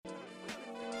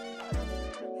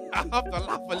I have to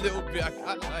laugh a little bit. I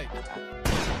can't like.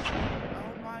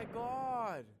 Oh my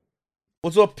god.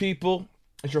 What's up, people?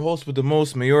 It's your host with the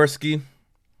most, Mayorski.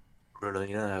 Bruno,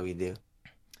 you know how we do.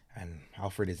 And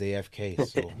Alfred is AFK,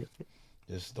 so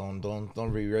just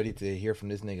don't be ready to hear from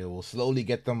this nigga. We'll slowly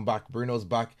get them back. Bruno's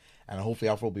back, and hopefully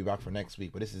Alfred will be back for next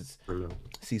week. But this is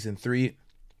season 3,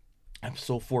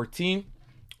 episode 14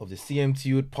 of the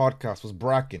CMTU podcast. Was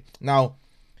Bracken. Now,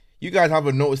 you guys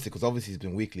haven't noticed it because obviously it's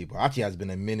been weekly, but actually has been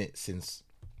a minute since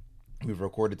we've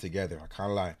recorded together. I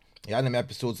can't lie. He had them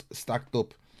episodes stacked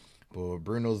up, but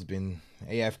Bruno's been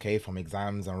AFK from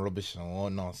exams and rubbish and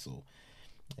whatnot, so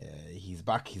he's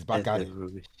back at it.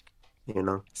 Rubbish. You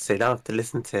know, so you don't have to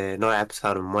listen to no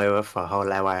episode of Moira for a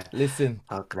whole hour. Listen,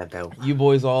 talking about you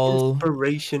boys all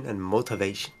inspiration and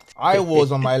motivation. I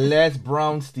was on my Les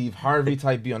Brown, Steve Harvey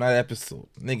type B on that episode.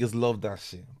 Niggas love that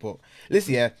shit. But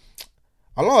listen, yeah,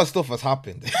 a lot of stuff has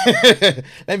happened.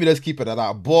 Let me just keep it at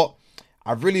that. But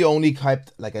I've really only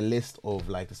kept like a list of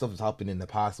like the stuff that's happened in the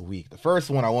past week. The first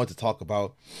one I want to talk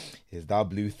about is that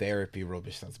blue therapy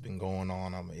rubbish that's been going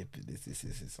on. I mean,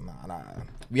 nah.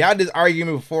 We had this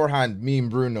argument beforehand, me and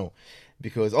Bruno,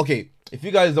 because okay, if you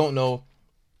guys don't know,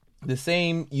 the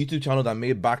same YouTube channel that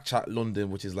made Backchat London,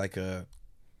 which is like a,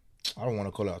 I don't want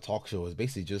to call it a talk show, it's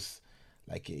basically just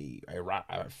like a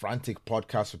frantic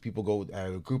podcast where people go,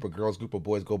 a group of girls, group of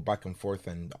boys go back and forth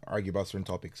and argue about certain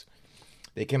topics.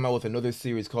 They came out with another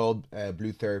series called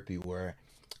Blue Therapy, where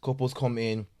couples come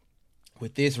in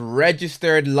with this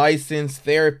registered licensed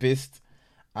therapist,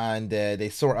 and they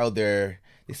sort out their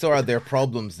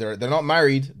problems. They're not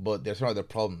married, but they're sorting out their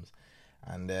problems.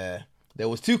 And there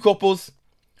was two couples.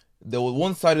 There was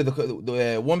one side of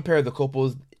the one pair of the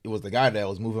couples. It was the guy that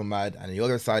was moving mad, and the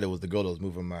other side it was the girl that was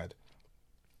moving mad.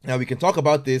 Now we can talk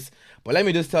about this, but let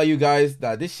me just tell you guys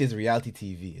that this shit's reality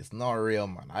TV. It's not real,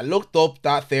 man. I looked up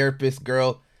that therapist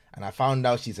girl and I found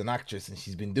out she's an actress and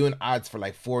she's been doing ads for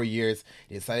like 4 years.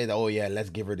 They decided that, oh yeah, let's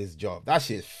give her this job. That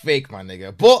shit's fake, my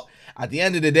nigga. But at the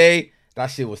end of the day, that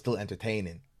shit was still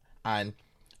entertaining. And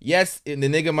yes,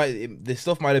 the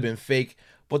stuff might have been fake,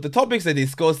 but the topics they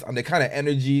discussed and the kind of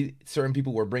energy certain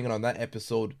people were bringing on that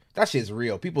episode, that shit's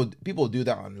real. People do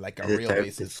that on like a real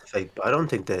basis. Fake, but I don't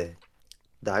think the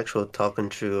actual talking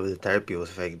through of the therapy was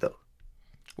fake though.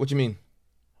 What you mean?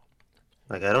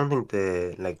 Like I don't think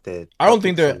I don't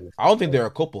think they're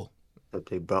a couple that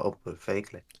they brought up were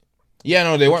fake. Like yeah,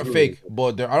 no, they weren't fake,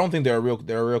 but I don't think they're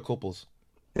real couples.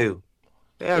 Who?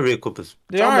 They are real couples.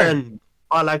 They are. And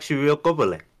all actually real couple.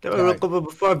 Like they were a real couple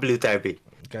before Blue Therapy.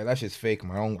 Okay, that shit's fake,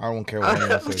 man. I don't care what anyone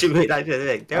says. What you mean? That shit's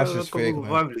fake. They were a real couple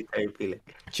before Blue Therapy.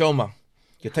 Like. Choma,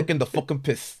 you're taking the fucking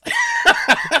piss.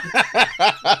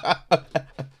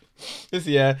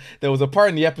 Yeah, there was a part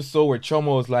in the episode where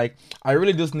Choma was like, "I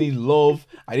really just need love.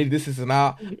 I need this and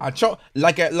that."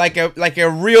 Like a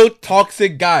real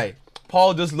toxic guy.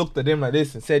 Paul just looked at him like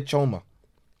this and said, "Choma,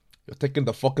 you're taking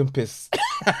the fucking piss."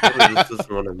 He just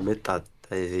want to admit that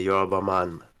he's a Yoruba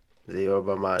man. He's a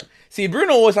Yoruba man. See,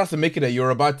 Bruno always has to make it a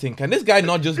Yoruba thing. Can this guy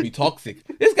not just be toxic?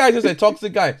 This guy's just a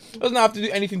toxic guy. Doesn't have to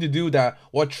do anything to do with that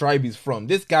what tribe he's from.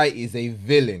 This guy is a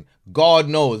villain. God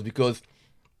knows, because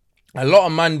a lot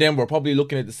of man them were probably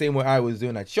looking at the same way I was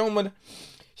doing at Showman.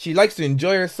 She likes to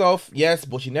enjoy herself, yes,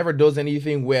 but she never does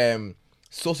anything where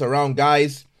sus around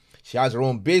guys. She has her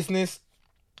own business.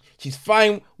 She's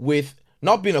fine with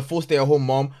not being a full stay-at-home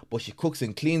mom, but she cooks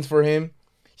and cleans for him.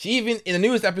 She even, in the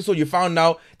newest episode, you found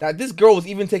out that this girl was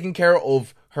even taking care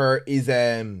of his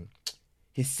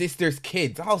sister's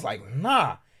kids. I was like,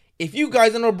 nah. If you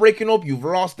guys end up breaking up, you've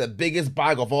lost the biggest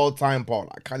bag of all time, Paul.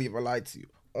 I can't even lie to you.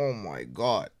 Oh my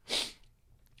god.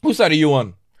 Whose side are you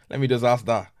on? Let me just ask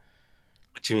that.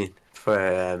 What do you mean?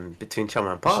 For between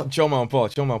Choma and Paul? Choma and Paul. We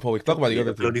can talk about the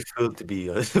other thing. Bloody fool to be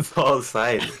on Paul's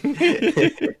side.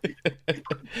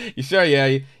 You sure? Yeah.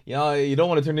 You don't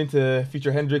want to turn into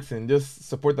Future Hendrix and just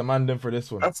support the man then for this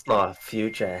one. That's not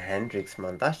Future Hendrix,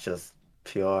 man. That's just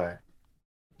pure.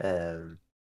 That's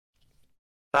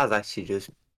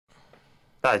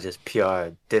just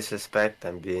pure disrespect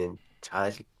and being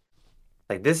childish.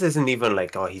 Like, this isn't even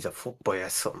like, oh, he's a footboy or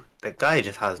something. The guy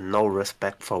just has no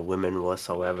respect for women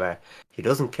whatsoever. He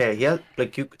doesn't care. He has,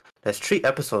 like, there's 3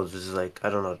 episodes, which is like, I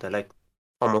don't know, they're like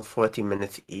almost 40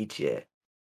 minutes each, yeah.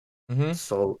 Mm-hmm.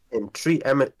 So, in 3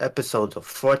 episodes of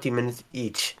 40 minutes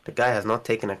each, the guy has not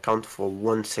taken account for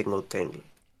one single thing.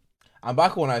 And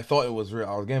back when I thought it was real,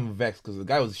 I was getting vexed because the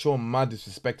guy was showing mad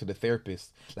disrespect to the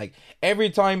therapist. Like, every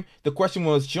time the question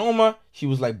was Chioma, she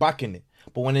was like backing it.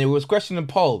 But when it was questioning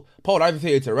Paul would either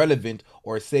say it's irrelevant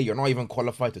or say you're not even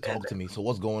qualified to talk to me. So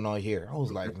what's going on here? I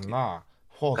was like, nah.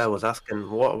 I was asking,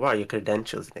 what are your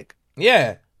credentials, Nick?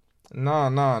 Yeah.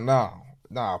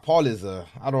 Nah. Paul is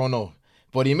I don't know,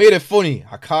 but he made it funny.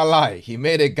 I can't lie, he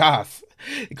made it gas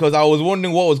because I was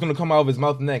wondering what was gonna come out of his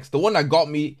mouth next. The one that got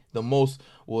me the most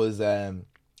was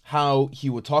how he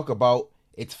would talk about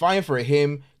it's fine for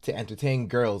him to entertain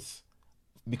girls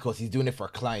because he's doing it for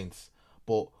clients.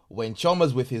 But when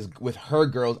Choma's with her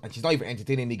girls and she's not even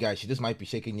entertaining any guys, she just might be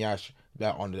shaking yash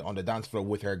on the dance floor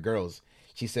with her girls.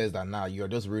 She says that nah, you're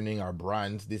just ruining our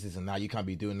brands. This is now you can't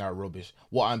be doing that rubbish.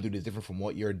 What I'm doing is different from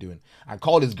what you're doing. I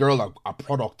called this girl a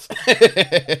product.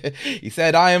 He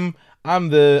said I'm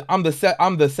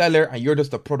the seller and you're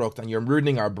just a product and you're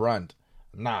ruining our brand.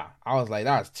 Nah, I was like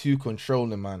that's too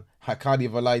controlling, man. I can't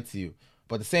even lie to you.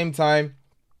 But at the same time,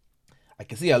 I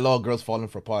can see a lot of girls falling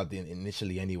for Paul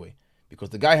initially anyway, because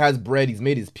the guy has bread. He's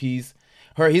made his peace.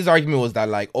 His argument was that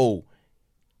like, oh,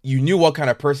 you knew what kind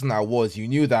of person I was. You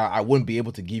knew that I wouldn't be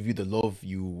able to give you the love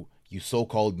you so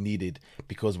called needed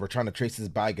because we're trying to trace his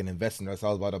bag and invest in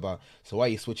ourselves. Blah blah blah. So why are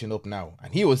you switching up now?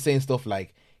 And he was saying stuff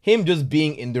like him just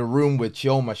being in the room with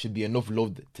Chioma should be enough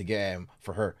love to get him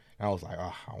for her. And I was like,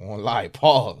 oh, I won't lie,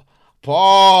 Paul.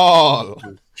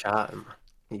 He's chatting, man.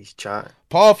 He's chatting.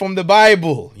 Paul from the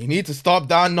Bible. You need to stop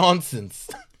that nonsense.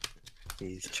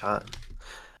 He's chatting.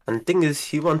 And the thing is,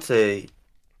 he's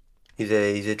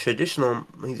a traditional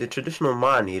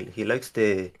man. He likes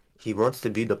he wants to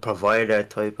be the provider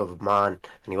type of man,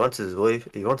 and he wants his wife.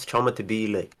 He wants Choma to be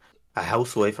like a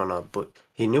housewife or not. But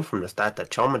he knew from the start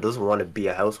that Choma doesn't want to be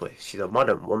a housewife. She's a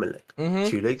modern woman. Like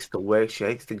she likes to work. She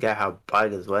likes to get her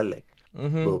bag as well. Like,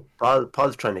 but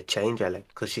Paul's trying to change her. Like,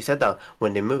 because she said that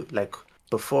when they moved, like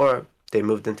before they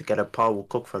moved in together, Paul would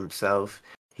cook for himself.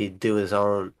 He'd do his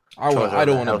own. I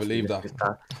don't want to believe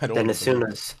that. Then as soon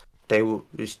as they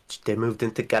moved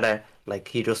in together, like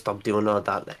he just stopped doing all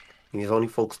that. Like he's only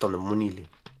focused on the money. Like.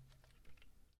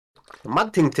 The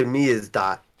mad thing to me is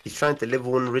that he's trying to live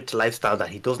one rich lifestyle that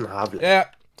he doesn't have. Like. Yeah.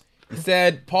 He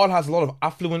said Paul has a lot of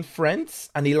affluent friends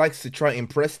and he likes to try to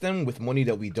impress them with money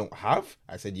that we don't have.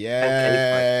 I said, yeah.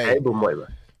 10K for a table, Moira.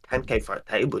 10K for a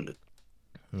table. Like.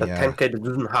 The 10K that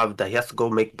doesn't have that he has to go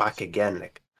make back again.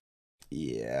 Like.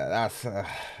 Yeah, that's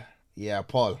yeah,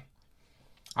 Paul.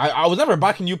 I was never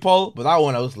backing you, Paul, but that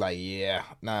one I was like, yeah,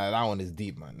 nah, that one is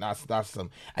deep, man. That's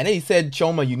some. And then he said,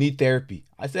 Choma, you need therapy.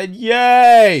 I said,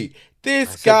 yay!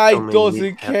 This guy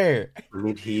doesn't care. You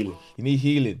need healing. You need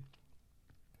healing.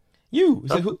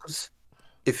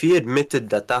 If he admitted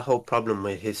that whole problem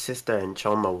with his sister and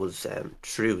Choma was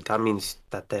true, that means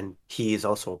that then he is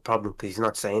also a problem because he's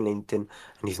not saying anything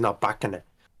and he's not backing it.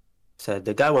 So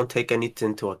the guy won't take anything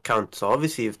into account. So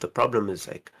obviously, if the problem is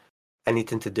like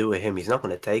anything to do with him, he's not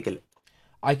going to take it.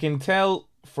 I can tell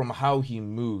from how he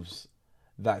moves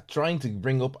that trying to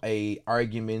bring up a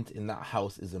argument in that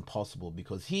house is impossible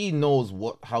because he knows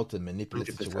how to manipulate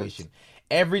the situation.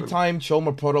 Every time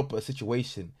Choma brought up a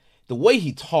situation, the way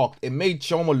he talked, it made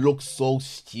Choma look so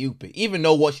stupid, even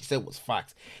though what she said was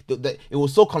facts. It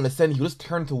was so condescending. He just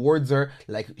turned towards her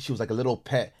like she was like a little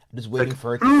pet, just waiting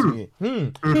for her to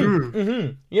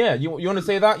say, yeah, you want to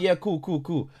say that? Yeah,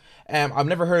 cool. I've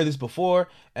never heard of this before.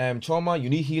 Choma, you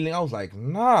need healing. I was like,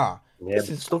 nah. Yeah,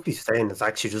 the stuff he's saying is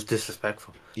actually just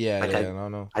disrespectful. Yeah, like,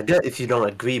 no. I get if you don't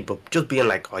agree, but just being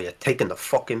like, oh, you're taking the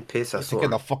fucking piss or something.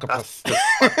 Taking the fucking piss.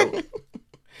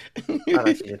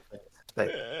 Like,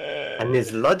 and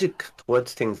his logic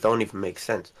towards things don't even make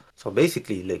sense. So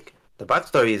basically, like the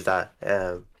backstory is that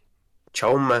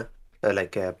Choma,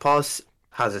 Paul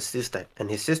has a sister, and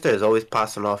his sister is always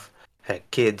passing off her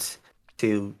kids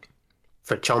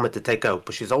for Choma to take out,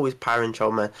 but she's always parent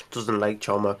Choma, doesn't like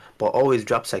Choma, but always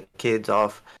drops her kids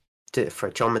off for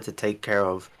Choma to take care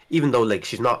of, even though like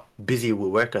she's not busy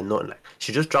with work or nothing. Like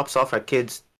she just drops off her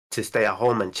kids to stay at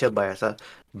home and chill by herself.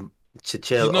 To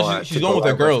chill. She's going with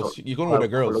her girls. You're going with her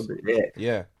girls.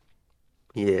 Yeah.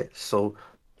 So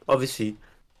obviously,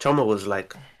 Choma was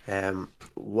like,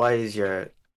 why is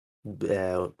your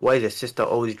sister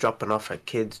always dropping off her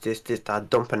kids? This, that,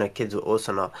 dumping her kids with us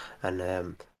and all.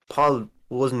 And Paul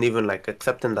wasn't even like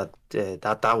accepting that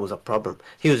that was a problem.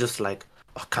 He was just like,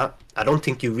 I don't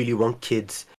think you really want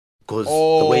kids because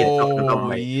the way you're talking about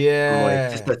my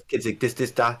sister's kids, like this,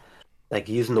 that, like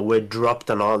using the word dropped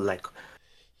and all, like.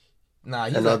 Nah,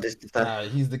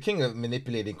 he's the king of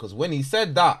manipulating. Because when he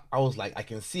said that, I was like, I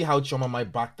can see how Choma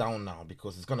might back down now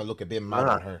because it's gonna look a bit mad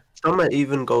on her. Choma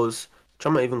even goes,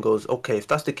 okay, if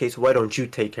that's the case, why don't you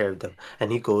take care of them?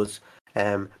 And he goes,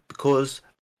 because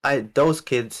those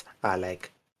kids are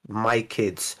like my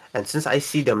kids, and since I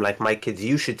see them like my kids,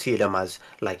 you should see them as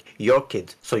like your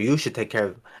kids, so you should take care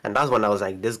of them. And that's when I was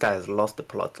like, this guy has lost the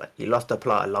plot. Like he lost the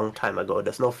plot a long time ago.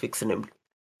 There's no fixing him.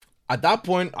 At that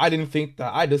point, I didn't think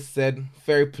that. I just said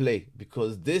fair play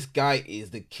because this guy is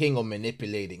the king of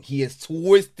manipulating. He has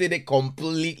twisted it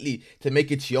completely to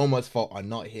make it Chioma's fault and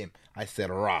not him. I said,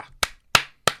 rah.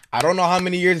 I don't know how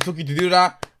many years it took you to do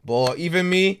that, but even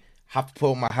me have to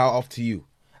put my hat off to you.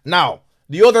 Now,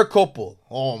 the other couple.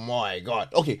 Oh my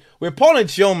god. Okay, with Paul and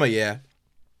Chioma, yeah.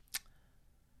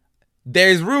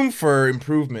 There's room for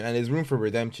improvement and there's room for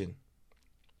redemption.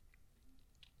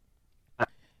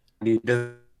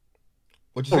 There's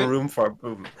What you no say? room for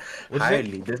improvement. What you say?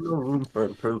 Hardly. There's no room for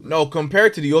improvement. No,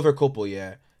 compared to the other couple,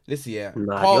 yeah. Listen, yeah.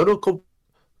 Nah, the Paul. other couple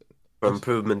for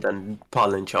improvement than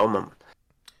Paul and Choma.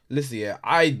 Listen, yeah.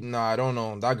 I don't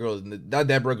know. That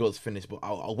Deborah girl's finished, but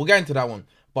we'll get into that one.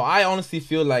 But I honestly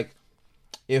feel like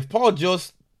if Paul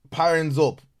just patterns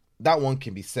up, that one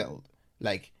can be settled.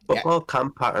 Like, But yeah, Paul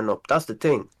can't pattern up. That's the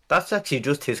thing. That's actually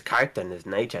just his character and his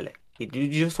nature. Like, you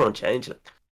just won't change it.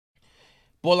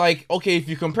 but like, okay, if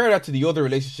you compare that to the other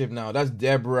relationship now, that's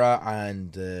Deborah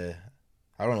and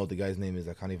I don't know what the guy's name is.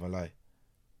 I can't even lie.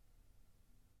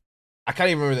 I can't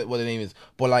even remember what the name is.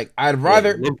 But like, I'd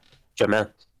rather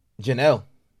Jamel. Janelle.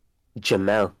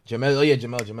 Jamel. Jamel. Oh yeah,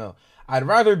 Jamel. I'd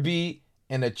rather be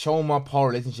in a Choma Paul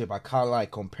relationship. I can't lie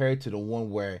compared to the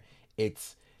one where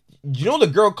it's, you know, the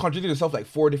girl contradicted herself like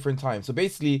 4 different times. So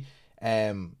basically,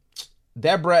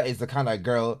 Deborah is the kind of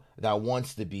girl that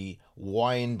wants to be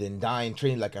wined and dined,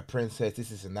 trained like a princess,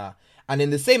 this and that. And in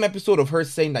the same episode of her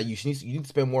saying that you need to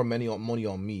spend more money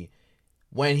on me,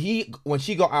 when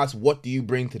she got asked what do you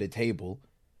bring to the table,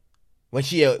 when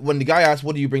the guy asked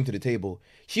what do you bring to the table,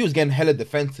 she was getting hella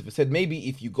defensive and said maybe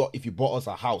if you bought us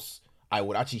a house, I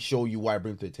would actually show you what I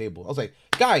bring to the table. I was like,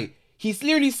 guy, he's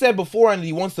clearly said before and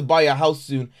he wants to buy a house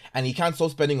soon and he can't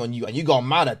stop spending on you and you got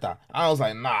mad at that. I was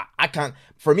like, nah, I can't.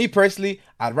 For me personally,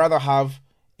 I'd rather have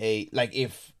a, like,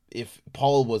 if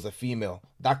Paul was a female,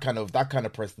 that kind of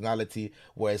personality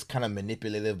where it's kind of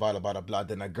manipulative, blah blah blah blah,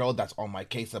 than a girl that's on my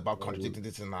case about contradicting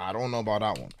this and that. I don't know about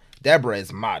that one. Deborah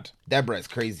is mad. Deborah is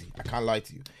crazy. I can't lie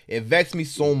to you. It vexed me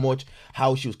so much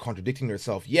how she was contradicting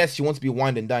herself. Yes, she wants to be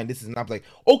wined and dined. This is not like,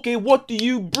 okay, what do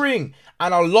you bring?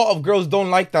 And a lot of girls don't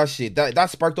like that shit.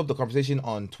 That sparked up the conversation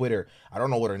on Twitter. I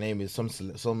don't know what her name is.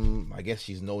 Some I guess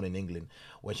she's known in England.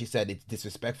 When she said it's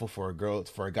disrespectful for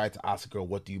a guy to ask a girl,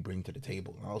 what do you bring to the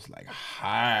table? And I was like,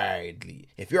 hardly.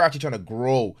 If you're actually trying to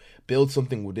grow, build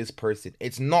something with this person,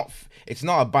 it's not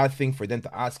a bad thing for them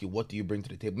to ask you, what do you bring to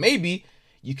the table? Maybe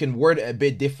you can word it a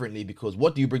bit differently because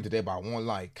what do you bring to the table? I won't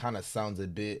lie, kind of sounds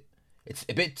it's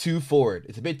a bit too forward.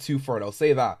 It's a bit too forward. I'll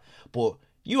say that. But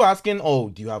you asking, oh,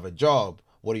 do you have a job?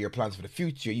 What are your plans for the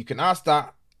future? You can ask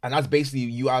that. And that's basically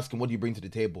you asking, what do you bring to the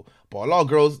table? But a lot of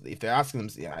girls, if they're asking them,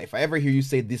 yeah, if I ever hear you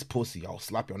say this pussy, I'll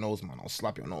slap your nose, man. I'll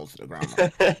slap your nose to the ground,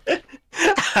 man.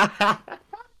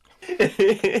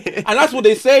 And that's what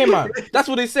they say, man. That's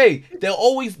what they say. They'll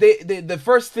always the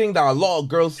first thing that a lot of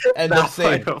girls end up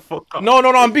saying. No.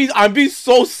 I'm being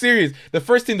so serious. The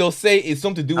first thing they'll say is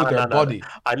something to do with their body.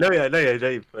 I know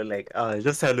you, but like, it's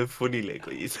just sounded funny. Like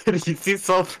you said, you see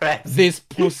so fast. This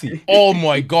pussy. Oh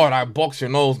my god, I box your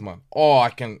nose, man. Oh, I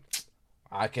can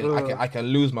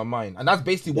lose my mind. And that's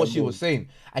basically what she was saying.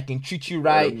 I can treat you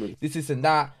right, this and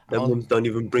that. Them don't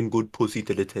even bring good pussy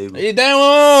to the table. It's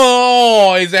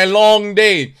a long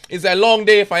day. It's a long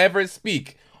day if I ever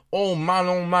speak. Oh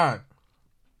man.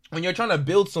 When you're trying to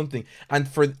build something, and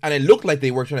it looked like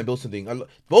they were trying to build something.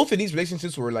 Both of these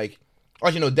relationships were like,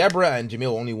 Deborah and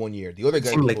Jamil only 1 year. The other guy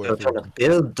seemed like they were trying to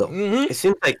build though. It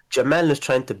seems like Jamel is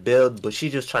trying to build, but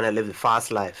she's just trying to live the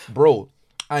fast life. Bro,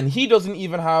 and he doesn't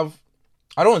even have,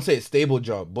 I don't want to say a stable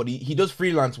job, but he does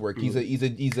freelance work. He's a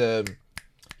PT. He's a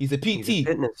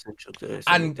fitness instructor,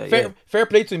 and fair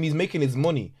play to him, he's making his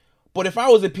money. But if I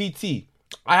was a PT,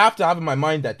 I have to have in my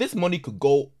mind that this money could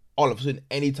go all of a sudden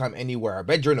anytime, anywhere. I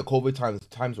bet during the COVID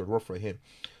times were rough for him.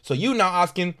 So you now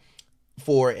asking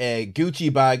for a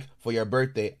Gucci bag for your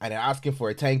birthday and then asking for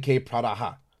a 10K Prada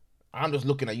hat. I'm just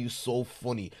looking at you so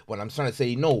funny when I'm trying to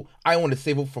say, no, I want to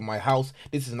save up for my house.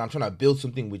 I'm trying to build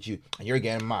something with you, and you're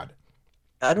getting mad.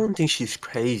 I don't think she's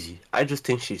crazy. I just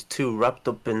think she's too wrapped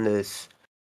up in this,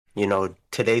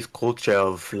 today's culture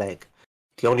of like,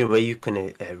 the only way you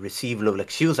can receive love. Like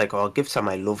she was like, oh, gifts are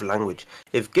my love language.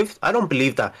 I don't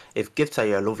believe that if gifts are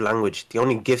your love language, the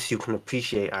only gifts you can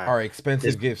appreciate are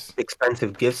expensive gifts.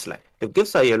 Expensive gifts. Like if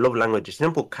gifts are your love language, a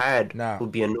simple card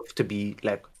would be enough to be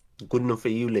like good enough for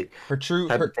you. Like her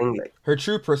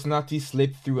true personality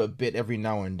slipped through a bit every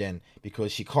now and then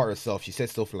because she caught herself. She said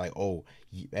stuff like, oh,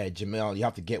 Jamel, you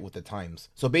have to get with the times.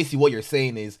 So basically what you're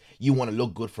saying is you want to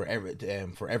look good for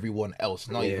everyone else,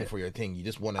 not even for your thing. You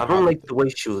just want to. I don't like the way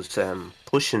she was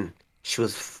pushing. She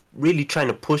was really trying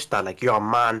to push that, like, you're a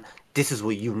man, this is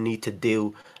what you need to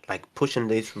do, like pushing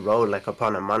this role like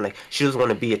upon a man. Like she doesn't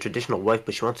want to be a traditional wife,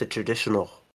 but she wants a traditional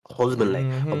husband, like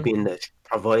of Mm-hmm. being the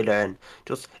provider. And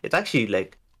just it's actually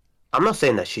like, I'm not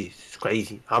saying that she's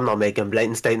crazy. I'm not making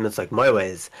blatant statements like my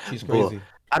ways, She's but crazy.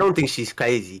 I don't think she's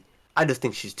crazy. I just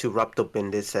think she's too wrapped up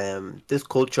in this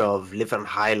culture of living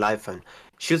high life, and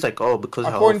she was like, oh, because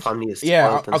her whole According, family is yeah,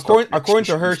 spoiled and stuff, like she according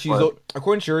to should be her, spoiled.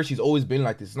 according to her, she's always been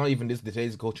like this. It's not even this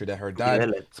today's culture that her Yeah, dad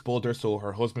like spoiled her, so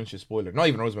her husband should spoil her. Not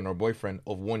even her husband, her boyfriend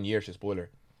of 1 year should spoil her.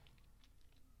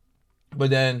 But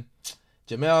then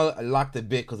Jamel lacked a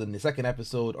bit because in the second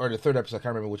episode or the third episode, I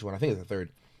can't remember which one. I think it's the third.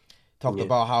 Talked yeah.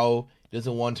 about how he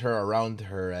doesn't want her around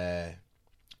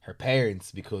her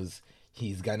parents because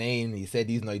he's Ghanaian. He said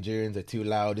these Nigerians are too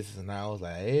loud. This is and that. I was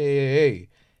like, hey.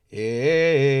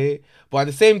 But at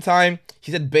the same time,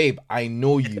 she said, babe, I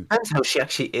know you. Depends how she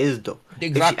actually is, though.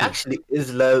 If she Exactly. actually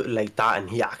is low like that, and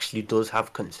he actually does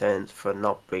have concerns for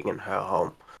not bringing her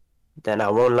home, then I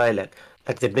won't lie. Like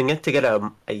they've been getting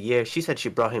together a year. She said she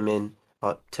brought him in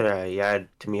to her yard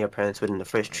to meet her parents within the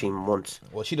first 3 months.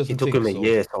 Well, she It doesn't took think him a so.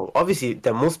 year, so obviously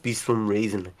there must be some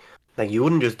reason. Like you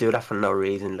wouldn't just do that for no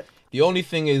reason. Like, The only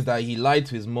thing is that he lied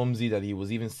to his mumsy that he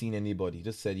was even seeing anybody. He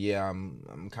just said, yeah,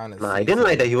 I'm kind of nah, I seeing didn't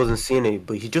like that somebody. he wasn't seeing it,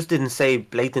 but he just didn't say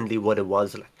blatantly what it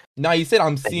was. Now he said,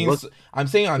 Like he was. I'm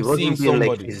saying He I'm seeing wasn't being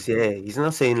like somebody. he's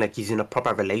not saying like he's in a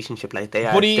proper relationship like they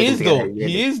But are. he They've been is together though. a year. He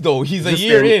Like, is though. He's he's a just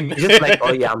year saying in. he's just like,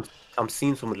 oh yeah, I'm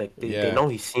seeing someone. Like they Yeah. know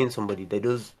he's seeing somebody. They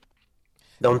just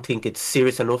don't think it's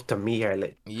serious enough to meet her.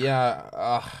 Like Yeah.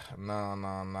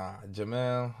 Nah.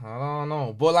 Jamel, I don't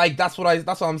know. But like that's what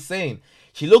I'm saying.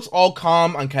 She looks all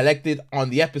calm and collected on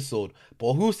the episode.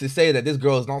 But who's to say that this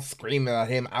girl is not screaming at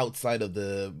him outside of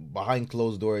the behind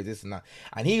closed doors, this and that.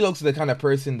 And he looks the kind of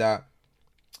person that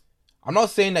I'm not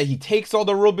saying that he takes all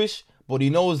the rubbish, but he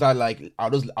knows that like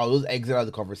I'll just exit out of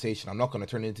the conversation. I'm not gonna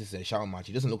turn it into a shouting match.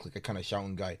 He doesn't look like a kind of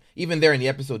shouting guy. Even there in the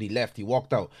episode, he left. He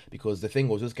walked out because the thing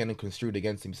was just getting construed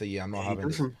against him. He said, "Yeah, I'm not he having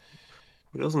this."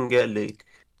 doesn't get like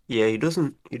he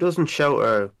doesn't shout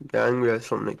or get angry or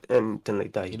something like anything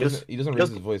like that. He doesn't. He doesn't raise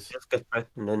his voice. Just gets back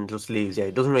and then just leaves. Yeah,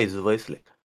 he doesn't raise his voice. Like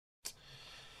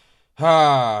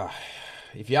Ah,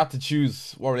 if you had to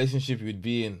choose what relationship you would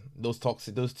be in, those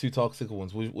two toxic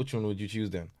ones, which one would you choose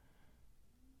then?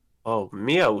 oh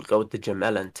me, I would go with the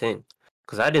Jamel and Ting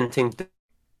because I didn't think the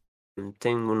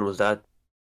Ting one was that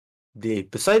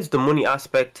besides the money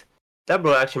aspect, that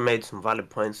bro actually made some valid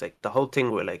points. Like the whole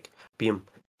thing with like being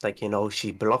like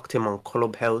she blocked him on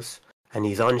Clubhouse and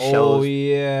he's on Oh shows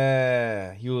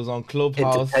yeah, he was on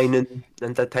Clubhouse.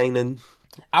 entertaining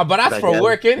But that's the for girls.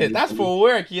 work, innit? That's for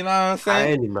work. You know what I'm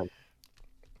saying? Highly man,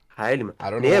 highly man. I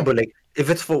don't Yeah, know. but like if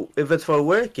it's for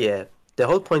work, yeah. The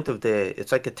whole point of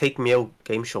it's like a take me out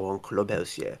game show on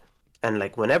Clubhouse, yeah. And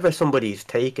like whenever somebody's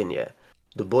taken, yeah,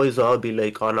 the boys will all be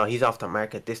like, oh no, he's off the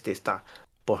market, this, that.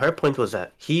 But her point was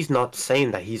that he's not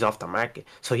saying that he's off the market.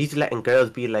 So he's letting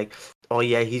girls be like, oh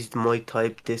yeah, he's my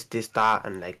type, this, that,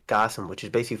 and like gas him, which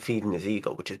is basically feeding his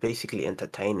ego, which is basically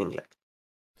entertaining. Like,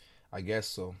 I guess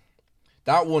so.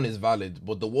 That one is valid,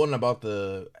 but the one about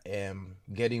the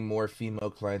getting more female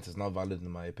clients is not valid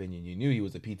in my opinion. You knew he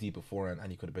was a PT before,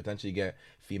 and he could potentially get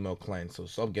female clients. So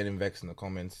stop getting vexed in the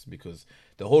comments because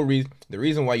the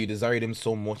reason why you desired him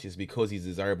so much is because he's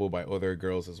desirable by other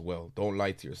girls as well. Don't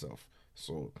lie to yourself.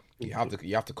 So you have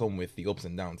to come with the ups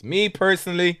and downs. Me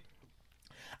personally,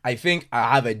 I think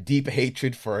I have a deep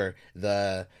hatred for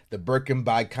the Birkin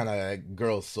bag kind of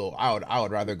girls. So I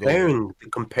would rather go with.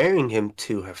 comparing him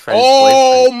to her friend's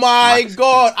boyfriend, Oh my maddest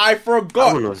one. god,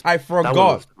 That one was I that one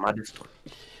forgot. was the maddest one.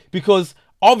 Because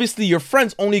obviously your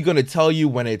friend's only gonna tell you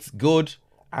when it's good,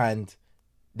 and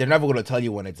they're never gonna tell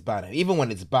you when it's bad. And even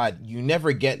when it's bad, you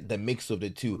never get the mix of the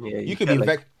two. Yeah, You you could get be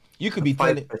like you could be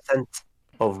telling 5%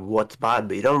 of what's bad,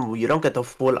 but you don't get the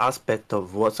full aspect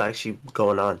of what's actually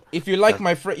going on. if you like That's,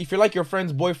 my friend, if you like your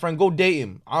friend's boyfriend, go date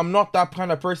him. I'm not that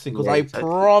kind of person because yeah, I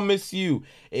exactly. promise you,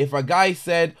 if a guy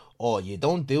said, "Oh, you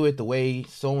don't do it the way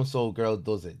so and so girl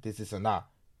does it, this is and that,"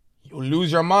 you'll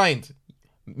lose your mind.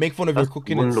 Make fun of your That's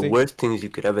cooking one and of the say, worst things you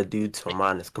could ever do to a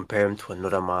man is compare him to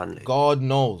another man. Like, God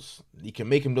knows, you can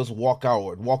make him just walk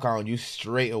out on you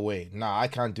straight away. Nah, I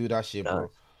can't do that shit, uh,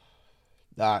 bro.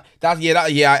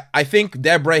 Yeah. I think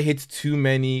Deborah hits too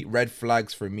many red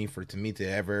flags for me to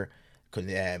ever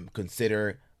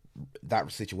consider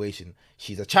that situation.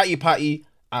 She's a chatty patty,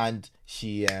 and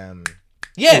she thing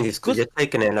yeah, is, because cause you're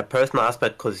taking it in a personal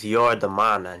aspect because you're the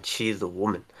man and she's the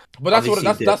woman. but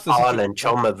Obviously, the that's the Paul situation. and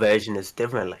Choma version is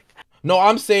different. Like, No,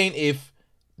 I'm saying if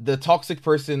the toxic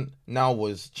person now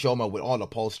was Choma with all the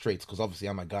Paul's traits, because obviously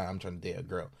I'm a guy, I'm trying to date a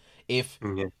girl. If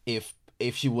yeah, if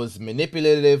if she was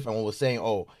manipulative and was saying,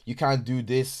 "Oh, you can't do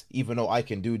this, even though I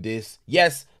can do this,"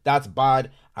 yes, that's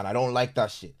bad, and I don't like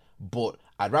that shit. But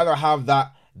I'd rather have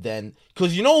that than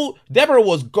because Deborah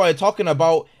was talking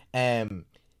about him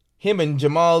and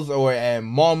Jamal's or his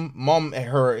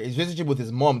relationship with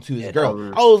his mom to his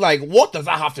girl. I was like, what does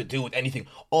that have to do with anything?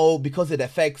 Oh, because it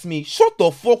affects me. Shut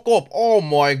the fuck up. Oh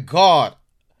my god.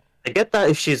 I get that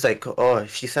if she's like, oh,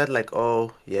 if she said like,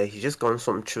 oh, yeah, he's just going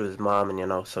something through his mom,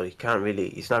 and so he's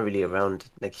not really around,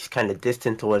 like he's kind of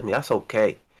distant towards me. That's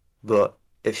okay. But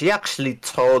if she actually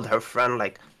told her friend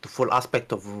like the full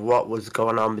aspect of what was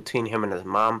going on between him and his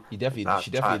mom, she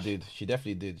definitely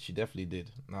did.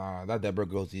 Nah, that Deborah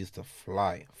girl used to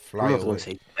fly I'm not away. gonna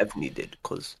say definitely did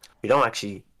because they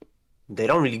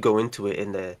don't really go into it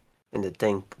in the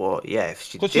thing. But yeah, if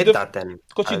she did that, then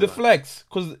because she deflects.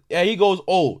 Because he goes,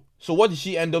 oh. So what did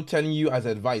she end up telling you as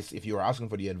advice if you were asking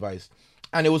for the advice?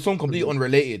 And it was something completely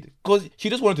unrelated. Because she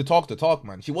just wanted to talk,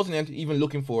 man. She wasn't even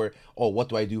looking for, oh, what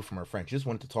do I do for my friend? She just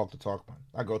wanted to talk, man.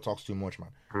 That girl talks too much, man.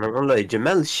 I'm not gonna lie,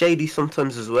 Jamel's shady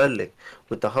sometimes as well, like,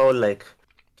 with the whole, like,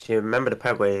 do you remember the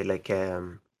part where, like,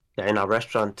 they're in a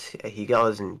restaurant, he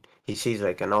goes and he sees,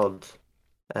 like, an old,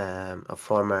 a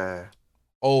former...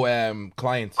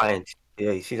 client.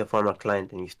 Yeah, he sees a former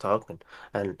client and he's talking.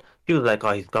 And he was like,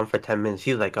 oh, he's gone for 10 minutes.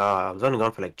 He was like, oh, I was only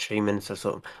gone for like 3 minutes or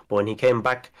something. But when he came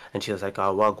back and she was like,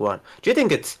 oh, well, go on. Do you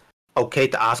think it's okay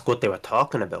to ask what they were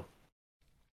talking about?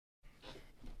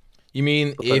 You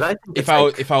mean if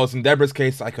I was in Deborah's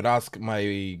case, I could ask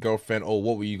my girlfriend, oh,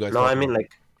 what were you guys talking about? No, I mean,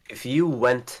 like, if you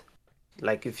went,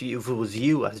 like, if it was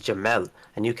you as Jamel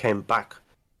and you came back,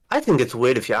 I think it's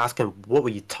weird if you ask him, what were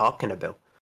you talking about?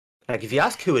 Like, if you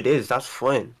ask who it is, that's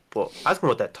fine. But asking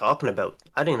what they're talking about,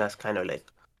 I think that's kind of like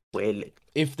weird. Like,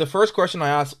 if the first question I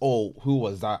ask, oh, who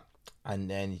was that? And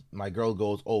then my girl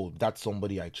goes, oh, that's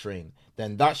somebody I train.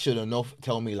 Then that should enough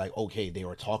tell me like, okay, they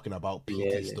were talking about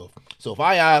PT stuff. So if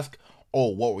I ask, oh,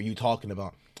 what were you talking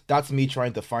about? That's me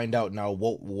trying to find out now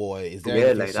what is there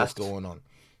anything like sus going on.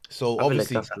 So I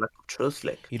obviously like that's a lack of trust.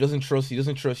 Like she doesn't trust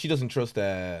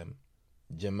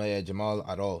Jamal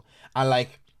at all. And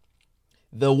like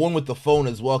the one with the phone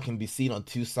as well can be seen on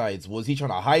two sides. Was he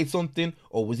trying to hide something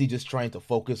or was he just trying to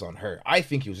focus on her? I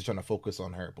think he was just trying to focus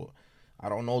on her, but I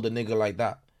don't know the nigga like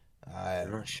that.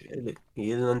 Shit.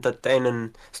 He's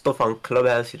entertaining stuff on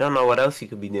Clubhouse. You don't know what else he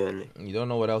could be doing. You don't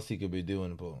know what else he could be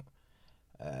doing, but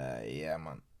yeah,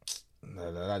 man.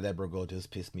 That Deborah girl just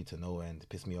pissed me to no end.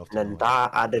 Pissed me off. And that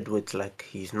added with like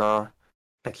he's not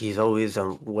like he's always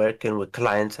working with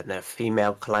clients and they're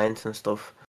female clients and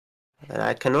stuff. And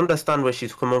I can understand where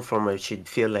she's coming from, where she'd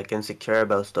feel like insecure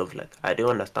about stuff. Like I do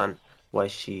understand why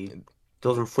she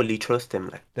doesn't fully trust him.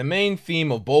 Like the main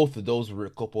theme of both of those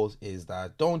couples is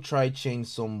that don't try change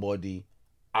somebody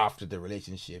after the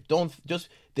relationship. Don't just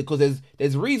because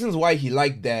there's reasons why he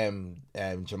liked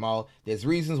Jamal. There's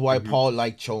reasons why Paul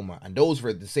liked Choma, and those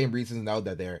were the same reasons now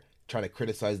that they're trying to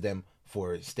criticize them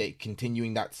for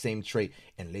continuing that same trait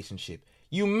in relationship.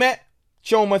 You met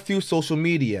Choma through social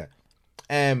media.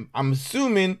 I'm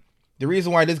assuming the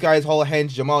reason why this guy is whole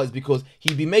hench Jamal is because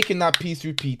he'd be making that piece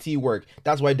through PT work.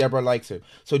 That's why Deborah likes her.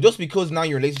 So just because now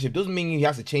your relationship doesn't mean he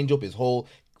has to change up his whole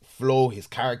flow, his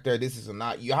character, this is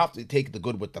not. You have to take the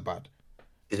good with the bad.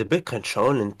 He's a bit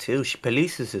controlling too. She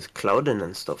polices his clothing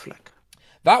and stuff like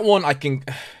that. One I can,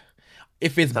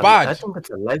 if it's bad. I think it's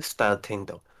a lifestyle thing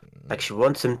though. Like she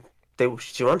wants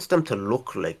them to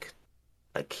look like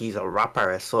he's a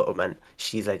rapper or something, and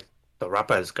she's like the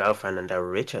rapper's girlfriend, and they're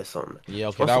rich or something. Yeah,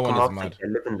 okay, that one is mad.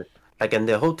 And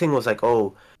the whole thing was like,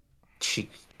 oh,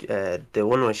 the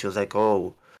one where she was like,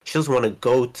 oh, she doesn't want to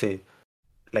go to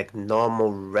like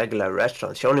normal regular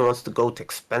restaurants. She only wants to go to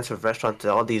expensive restaurants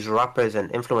that all these rappers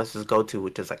and influencers go to,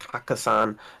 which is like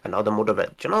Hakkasan and other Do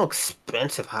you know how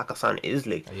expensive Hakkasan is?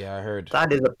 Like, yeah, I heard.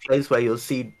 That is a place where you'll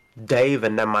see Dave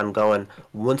and them man going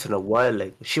once in a while.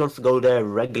 Like she wants to go there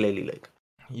regularly. Like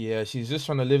yeah, she's just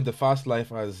trying to live the fast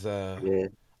life as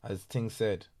Ting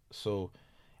said. So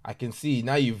I can see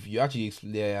now you actually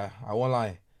I won't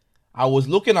lie. I was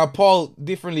looking at Paul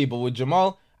differently, but with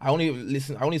Jamal, I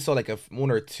only saw like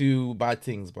one or two bad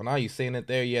things. But now you're saying it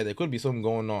there, yeah, there could be something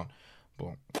going on.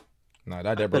 But nah,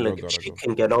 that Deborah girl gotta go.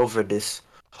 Can get over this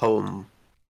home.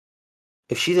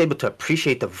 If she's able to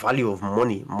appreciate the value of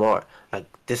money more, like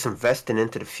disinvesting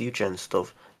into the future and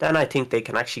stuff, then I think they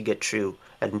can actually get through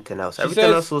anything else.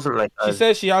 Everything else wasn't like she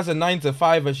says she has a 9 to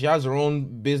 5 and she has her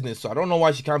own business, so I don't know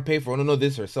why she can't pay for none of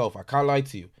this herself. I can't lie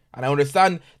to you, and I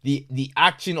understand the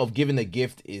action of giving a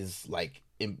gift is like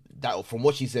that from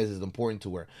what she says is important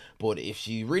to her. But if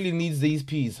she really needs these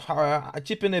peas, I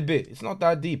chip in a bit. It's not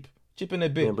that deep. chipping a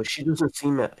Yeah, bit. but she doesn't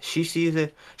seem it. She sees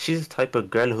it. She's the type of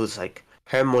girl who's like,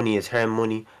 her money is her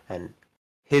money, and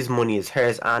his money is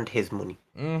hers and his money.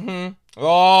 Mm-hmm.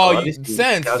 Oh, So you, obviously,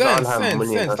 sense, girls all sense, have sense, money,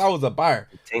 and sense. That that's was a bar.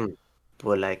 the thing.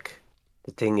 But like,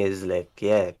 the thing is, like,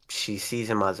 yeah, she sees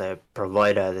him as a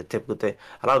provider, as a typical thing.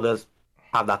 A lot of girls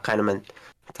have that kind of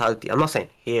mentality. I'm not saying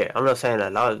here. I'm not saying a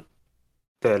lot of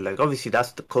like, obviously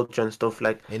that's the culture and stuff,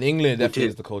 like, In England, it which definitely is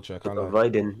is the culture. I the can't lie.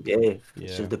 providing. Yeah, it's Yeah.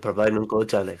 just the providing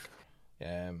culture, like.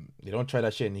 They don't try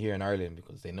that shit in here in Ireland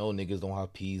because they know niggas don't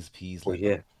have peas But like that.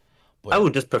 yeah, I But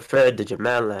would just prefer the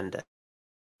Jamal and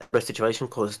the situation,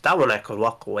 because that one I could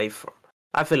walk away from.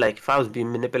 I feel like if I was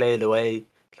being manipulated away,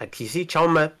 like you see,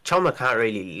 Choma can't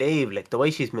really leave. Like the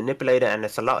way she's manipulated, and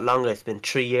it's a lot longer. It's been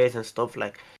 3 years and stuff.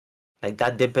 Like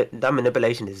that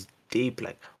manipulation is deep.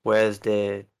 Like whereas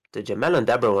the Jamel and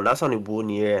Deborah one, that's only 1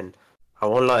 year, and I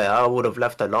won't lie, I would have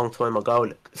left a long time ago.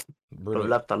 Like would have brother,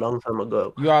 left a long time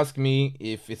ago. you ask me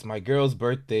if it's my girl's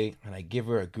birthday and I give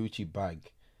her a Gucci bag,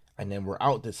 and then we're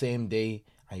out the same day,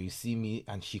 and you see me,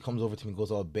 and she comes over to me and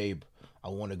goes, "Oh, babe, I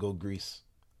want to go Greece."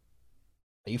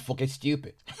 Are you fucking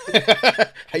stupid?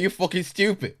 Are you fucking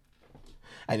stupid?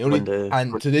 And When only the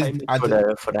and when to the this payment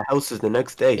and for to, the house is the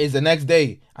next day. is the next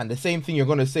day, and the same thing you're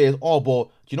gonna say is, "Oh, but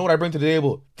do you know what I bring to the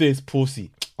table? This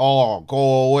pussy." Oh, go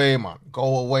away, man.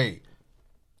 Go away.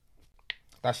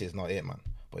 That shit's not it, man.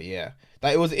 But yeah,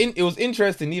 that it was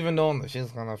interesting, even though the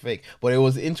shit's kind of fake. But it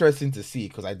was interesting to see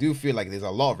because I do feel like there's a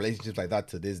lot of relationships like that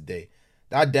to this day.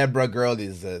 That Deborah girl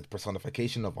is a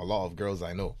personification of a lot of girls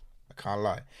I know. I can't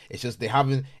lie. It's just it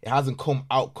hasn't come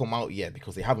out yet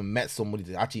because they haven't met somebody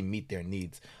to actually meet their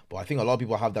needs. But I think a lot of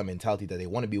people have that mentality that they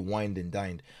want to be wined and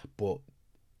dined, but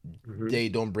Mm-hmm. they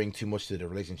don't bring too much to the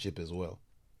relationship as well.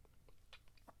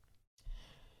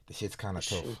 The shit's kind of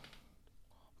tough.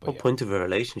 But Whole yeah, point of a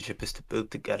relationship is to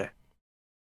build together.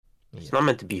 It's yeah. not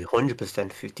meant to be 100%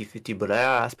 50-50, but there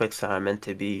are aspects that are meant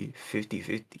to be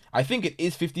 50-50. I think it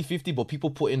is 50-50, but people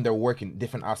put in their work in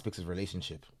different aspects of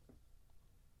relationship.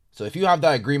 So if you have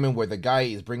that agreement where the guy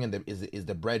is bringing them is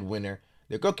the breadwinner,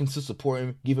 the girl can still support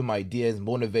him, give him ideas,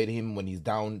 motivate him when he's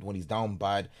down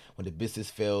bad, when the business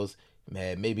fails.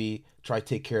 Maybe try to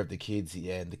take care of the kids.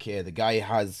 Yeah, and the guy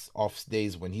has off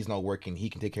days when he's not working, he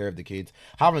can take care of the kids.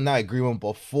 Having that agreement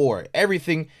before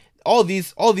everything, all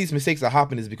these mistakes that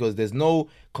happen is because there's no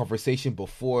conversation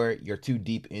before you're too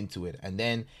deep into it, and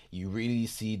then you really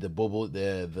see the bubble,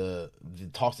 the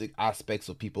toxic aspects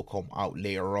of people come out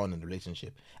later on in the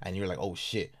relationship, and you're like, oh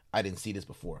shit, I didn't see this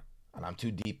before, and I'm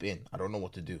too deep in. I don't know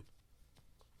what to do.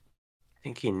 I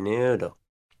think he knew, though.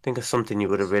 I think it's something you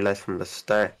would have realized from the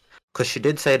start. Because she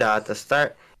did say that at the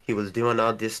start he was doing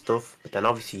all this stuff, but then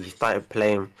obviously he started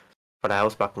playing for the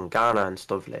house back in Ghana and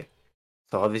stuff, like.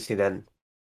 So obviously then,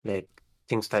 like,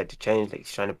 things started to change. Like,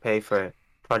 he's trying to pay for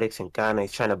projects in Ghana.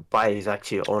 He's trying to buy his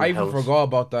actual own I even house. forgot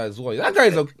about that as well. That guy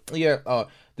is a yeah.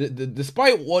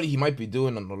 Despite what he might be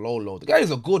doing on the low, the guy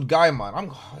is a good guy,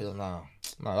 man. Nah,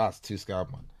 that's too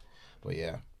scared, man. But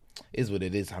yeah, is what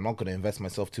it is. I'm not gonna invest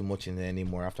myself too much in it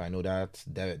anymore after I know that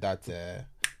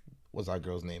what's that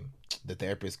girl's name? The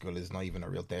therapist girl is not even a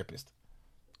real therapist.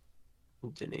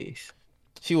 Denise.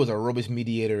 She was a rubbish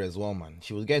mediator as well, man.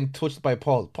 She was getting touched by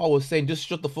Paul. Paul was saying, "Just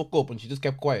shut the fuck up," and she just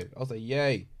kept quiet. I was like,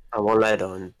 "Yay." I won't lie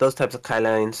though, in those types of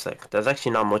guidelines, like there's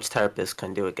actually not much therapists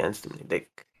can do against them.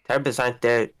 Like therapists aren't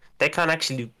there. They can't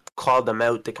actually call them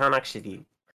out. They can't actually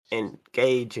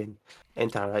engage in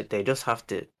interact. They just have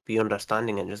to be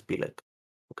understanding and just be like,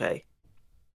 okay,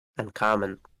 and calm.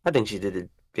 And I think she did a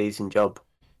decent job.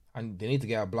 And they need to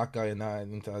get a black guy in that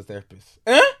into as therapist.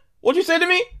 Eh? What you say to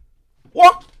me?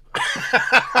 What?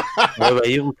 However,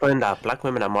 you even find that black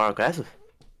women are more aggressive.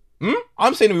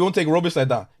 I'm saying we won't take rubbish like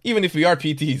that, even if we are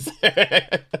PTs.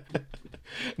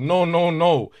 No, no,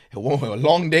 no. It won't be a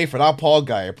long day for that Paul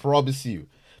guy, I promise you.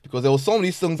 Because there was so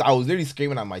many songs I was really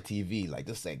screaming at my TV, like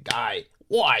just saying, "Guy,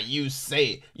 what are you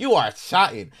saying? You are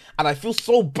chatting." And I feel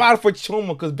so bad for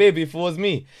Choma, because baby, if it was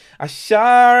me,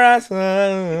 assurance,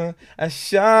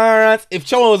 assurance. If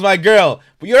Choma was my girl,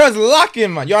 but you're just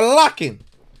locking, man. You're locking.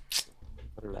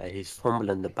 Like he's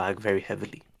fumbling the bag very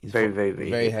heavily. He's Very, very, very,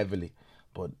 very heavily. heavily.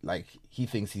 But like he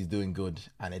thinks he's doing good,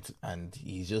 and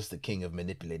he's just the king of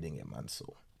manipulating it, man.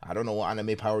 So I don't know what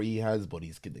anime power he has, but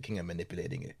he's the king of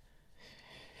manipulating it.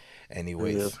 Yeah,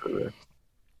 Anyways, for real.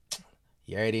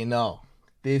 you already know.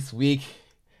 This week,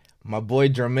 my boy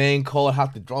Jermaine Cole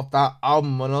had to drop that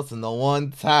album on us in the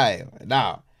one time.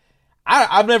 Now,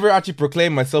 I've never actually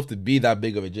proclaimed myself to be that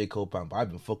big of a J. Cole fan, but I've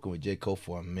been fucking with J. Cole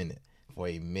for a minute. For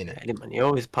a minute. Really, man, you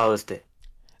always post it.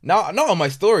 Now, not on my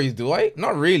stories, do I?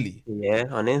 Not really. Yeah,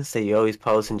 on Insta you always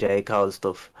posting J. Cole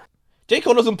stuff. J.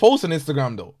 Cole doesn't post on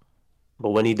Instagram though. But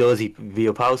when he does, he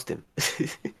post him.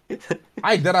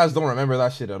 I deadass don't remember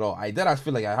that shit at all. I deadass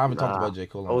feel like I haven't talked Nah, about J.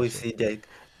 Cole on the always show. see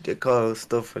J Cole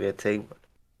stuff for their thing.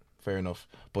 Fair enough.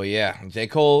 But yeah, J.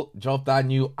 Cole dropped that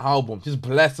new album. Just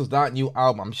blessed with that new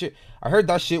album. I'm sure I heard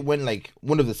that shit went like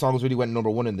one of the songs really went number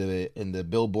one in the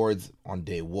billboards on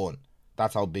day one.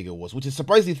 That's how big it was. Which is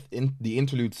surprisingly in the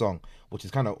interlude song, which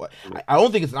is kind of I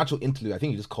don't think it's an actual interlude. I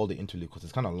think you just called it interlude because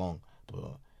it's kind of long. But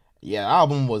yeah, the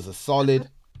album was a solid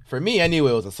for me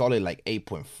anyway. It was a solid like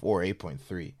 8.4,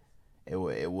 8.3.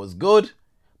 It was good,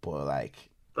 but like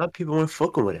A lot of people weren't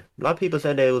fucking with it. A lot of people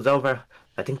said that it was over.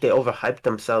 I think they overhyped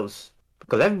themselves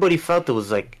because everybody felt it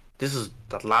was like this is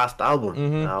the last album.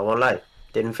 mm-hmm. I won't lie,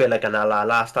 didn't feel like a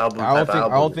last album I type don't of think I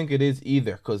don't album. think it is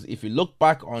either. Because if you look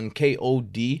back on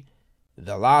KOD,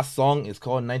 the last song is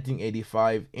called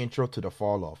 1985 Intro to the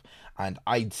Fall Off. And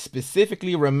I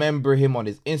specifically remember him on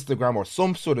his Instagram or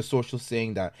some sort of social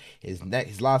saying that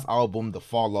his last album, The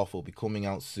Fall Off, will be coming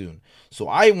out soon. So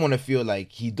I want to feel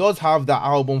like he does have that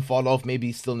album Fall Off, maybe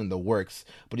he's still in the works.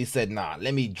 But he said, nah,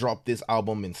 let me drop this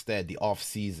album instead, the off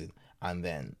season, and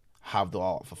then have the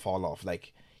Fall Off.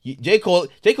 Like J. Cole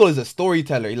is a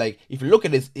storyteller. Like if you look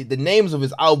at the names of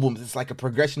his albums, it's like a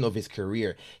progression of his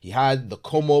career. He had the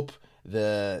Come Up,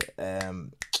 the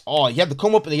he had the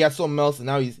Come Up, and he had something else, and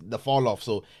now he's the Fall Off.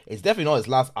 So it's definitely not his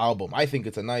last album. I think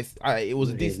it's a nice. It was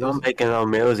a He's decent. not making no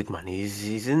music, man.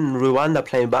 He's in Rwanda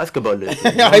playing basketball. He's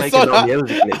not I saw making no that.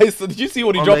 music. Like. I saw. Did you see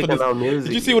what he Not dropped on making his? no Did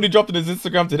music. you see what he dropped on his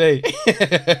Instagram today?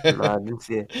 Nah, I didn't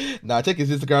see it. Nah, check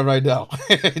his Instagram right now.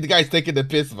 The guy's taking the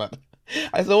piss, man.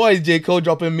 I said, why is J. Cole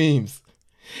dropping memes?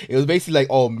 It was basically like,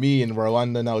 oh, me in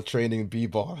Rwanda now training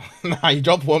b-ball. Nah, he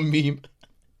dropped one meme.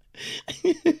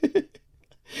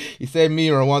 He said me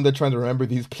in Rwanda trying to remember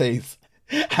these plays.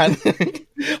 And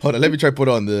hold on, let me try to put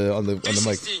it on the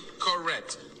mic.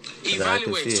 Correct. Yeah, I can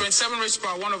Evaluate see it. 27 raised to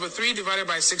power 1 over 3 divided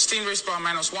by 16 raised to power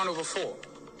minus 1 over 4.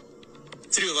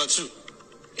 3 over 2.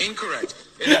 Incorrect.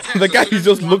 The guy is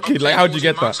just looking like, how'd you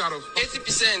get that?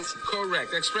 80%.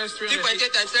 Correct. Express 3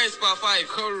 3.8 times 10 is power 5.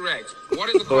 Correct. What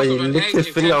is the Oh, cost he of an licked egg his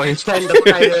if finger 10 on his eggs hand. cost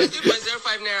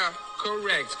 4 3.05 naira.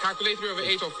 Correct. Calculate 3 over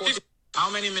 8 or 4. How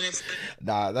many minutes?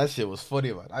 Nah, that shit was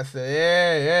funny, man. I said,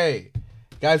 hey.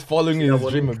 Guy's following his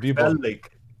dream of b-ball. Felt like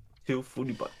too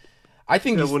fully, but I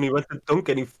think yeah, when he went to dunk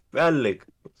and he felt like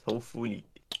so fully.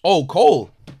 oh, Cole.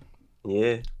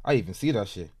 Yeah. I even see that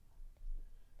shit.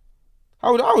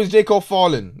 How is J. Cole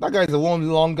falling? That guy's a one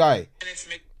long guy.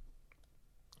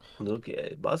 Look, yeah,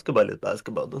 basketball is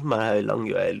basketball. Doesn't matter how long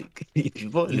you are. Like,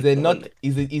 He's a nut.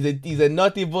 He's a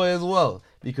nutty boy as well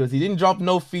because he didn't drop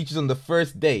no features on the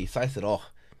first day. So I said, oh,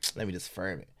 let me just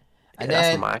firm it. And that's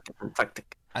a then marketing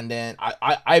tactic. and then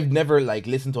I've never like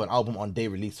listened to an album on day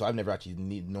release, so I've never actually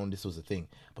known this was a thing.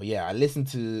 But yeah, I listened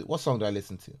to what song did I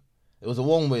listen to? It was the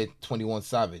one with 21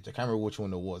 Savage. I can't remember which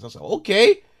one it was. I was like,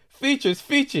 okay,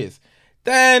 features.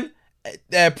 Then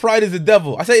Pride is the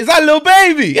Devil. I said, is that Lil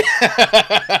Baby?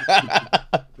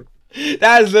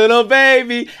 That's Lil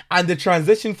Baby. And the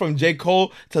transition from J.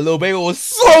 Cole to Lil Baby was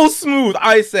so smooth.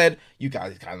 I said, you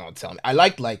guys cannot tell me. I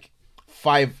liked like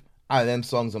 5 out of them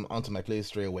songs onto my playlist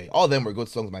straight away. All of them were good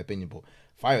songs in my opinion, but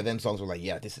 5 of them songs were like,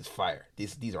 yeah, this is fire.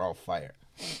 These are all fire.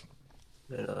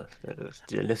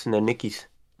 Listen to Nicki's.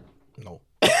 No.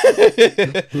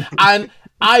 And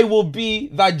I will be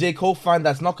that J. Cole fan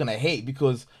that's not gonna hate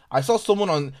because I saw someone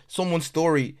on someone's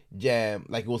story,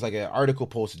 like it was like an article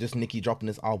post, just Nicki dropping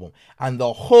this album, and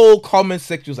the whole comment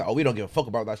section was like, "Oh, we don't give a fuck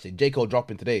about that shit. J. Cole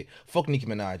dropping today. Fuck Nicki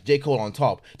Minaj. J. Cole on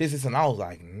top. This is," and I was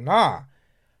like, "Nah.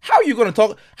 How are you gonna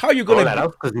talk? How are you gonna?" That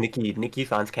out because Nicki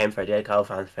fans came for J. Cole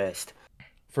fans first.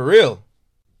 For real.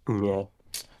 Yeah.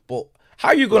 But how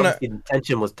are you gonna? The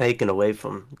attention was taken away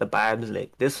from the Barbs.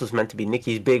 Like this was meant to be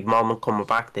Nicki's big moment coming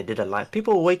back. They did a live.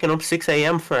 People were waking up 6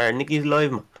 a.m. for Nicki's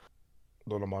live, man.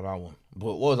 Don't know about that one.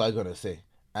 But what was I gonna say?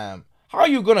 How are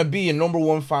you gonna be a number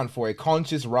one fan for a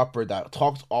conscious rapper that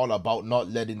talks all about not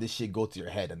letting this shit go to your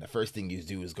head, and the first thing you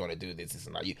do is gonna do this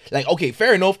and that? You like, okay,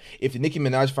 fair enough if the Nicki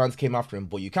Minaj fans came after him,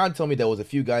 but you can't tell me there was a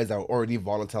few guys that were already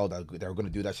volatile that were gonna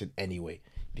do that shit anyway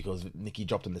because Nicki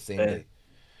dropped on the same day.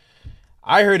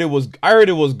 I heard it was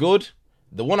good.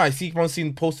 The one I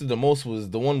seen posted the most was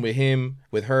the one with him,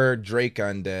 with her, Drake,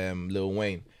 and Lil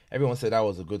Wayne. Everyone said that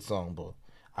was a good song, but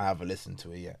I haven't listened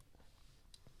to it yet.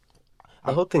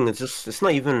 The whole thing is just, it's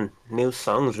not even new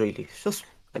songs really. It's just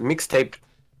a mixtape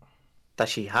that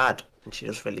she had and she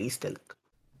just released it.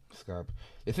 Scab.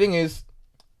 The thing is,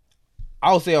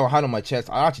 I'll say I'll hand on my chest,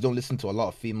 I actually don't listen to a lot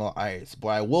of female artists, but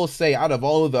I will say out of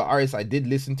all of the artists I did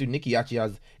listen to, Nicki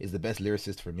actually is the best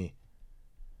lyricist for me.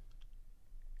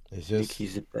 It's just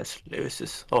Nicki's the best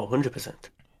lyricist. Oh, 100%.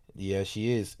 Yeah,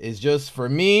 she is. It's just for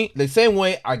me the same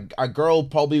way a girl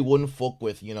probably wouldn't fuck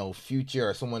with Future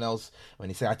or someone else when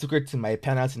he said I took her to my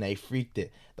penthouse and I freaked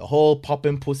it. The whole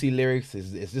poppin' pussy lyrics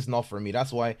is just not for me.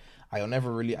 That's why I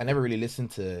never really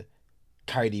listened to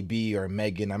Cardi B or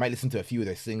Megan. I might listen to a few of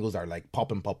their singles that are like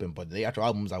poppin', but the actual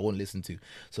albums I won't listen to.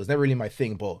 So it's never really my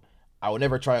thing. But I would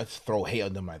never try to throw hate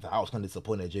on them like that. I was kind of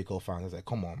disappointed at J Cole fans. I was like,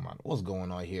 come on, man, what's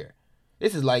going on here?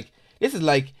 This is like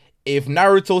if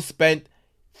Naruto spent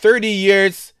 30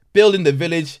 years building the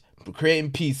village,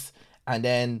 creating peace, and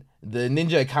then the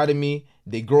Ninja Academy,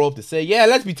 they grow up to say, yeah,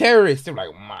 let's be terrorists. They're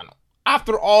like, man,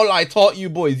 after all I taught you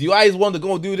boys, you guys want to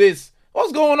go do this.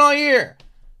 What's going on here?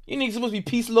 You niggas supposed to be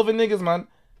peace-loving niggas, man.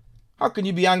 How can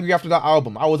you be angry after that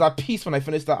album? I was at peace when I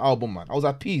finished that album, man. I was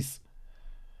at peace.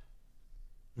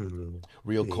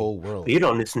 Real cold world. But you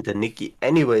don't listen to Nicki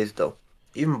anyways, though.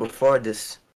 Even before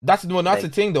this. That's the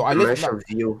thing, though.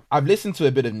 I've listened to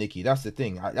a bit of Nicki. That's the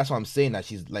thing. That's why I'm saying that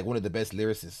she's like one of the best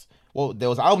lyricists. Well, there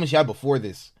was an album she had before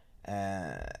this,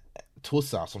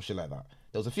 Tusa or some shit like that.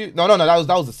 There was a few. No. That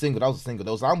was a single. There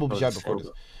was an album she had before this.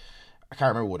 I can't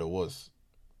remember what it was.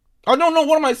 Oh no!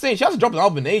 What am I saying? She hasn't dropped an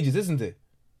album in ages, isn't it?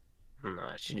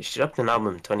 Nah, she dropped an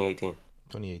album in 2018.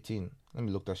 2018. Let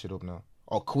me look that shit up now.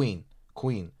 Oh, Queen.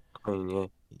 Yeah.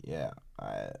 Yeah.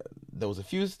 There was a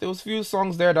few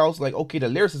songs there that I was like, okay, the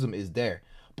lyricism is there,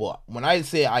 but when I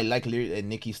say I like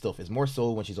Nicki stuff, it's more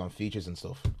so when she's on features and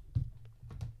stuff.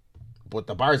 But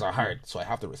the bars are hard, so I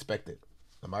have to respect it,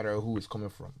 no matter who it's coming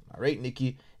from. I rate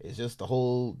Nicki. It's just the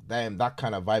whole that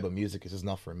kind of vibe of music is just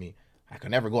not for me. I can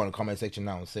never go in the comment section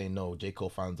now and say no, J. Cole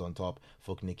fans on top,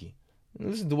 fuck Nicki.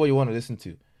 Listen to what you want to listen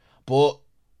to, but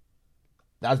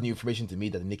that's new information to me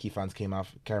that the Nicki fans came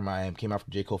after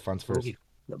J. Cole fans first.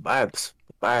 The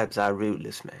vibes are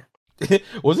rootless, man.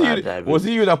 was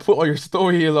it you that put on your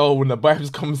story when the Barbs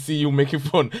come see you making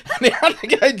fun? And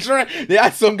they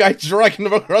had some guy dragging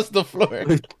them across the floor.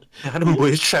 They had him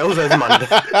with his trousers, man.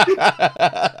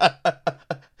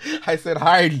 I said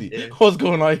hardly. Yeah. What's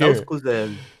going on here? That was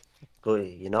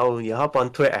because you hop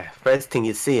on Twitter. First thing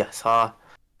you see, I saw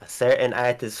a certain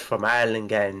artist from Ireland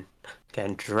getting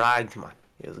dragged, man.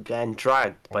 He was getting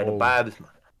dragged by the Barbs, man.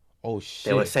 Oh shit!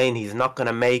 They were saying he's not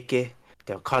gonna make it.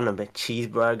 They were calling him a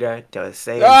cheeseburger.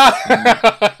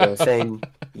 They were saying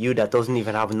you that doesn't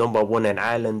even have #1 in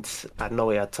Ireland. I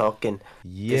know you're talking.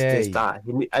 Yeah. This, that.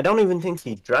 I don't even think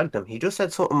he dragged them. He just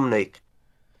said something like,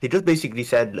 he just basically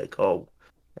said like, yo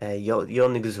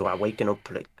niggas who are waking up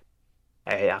like.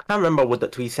 I can't remember what the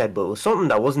tweet said, but it was something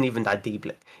that wasn't even that deep.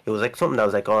 Like, it was like something that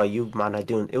was like, oh, you man are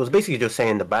doing. It was basically just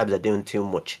saying the Babs are doing too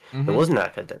much. Mm-hmm. It wasn't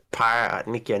like the par at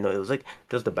Nicki. No, it was like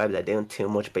just the Babs are doing too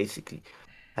much, basically.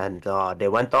 And they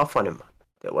went off on him.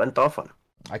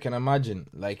 I can imagine,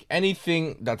 like,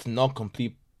 anything that's not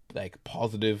complete, like,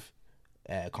 positive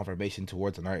confirmation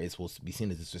towards an artist will be seen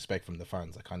as disrespect from the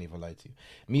fans. I can't even lie to you.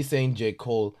 Me saying J.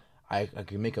 Cole, I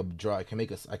can make a draw. I can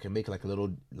make like a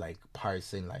little like part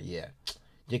saying like, yeah,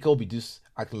 J. Cole be just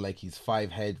acting like he's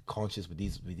 5 head conscious with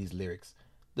these lyrics.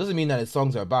 Doesn't mean that his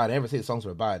songs are bad. I never say his songs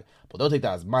are bad, but don't take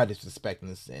that as my disrespect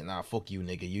and say, nah, fuck you,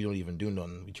 nigga. You don't even do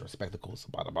nothing with your spectacles.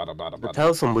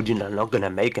 Tell somebody they're not gonna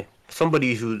make it.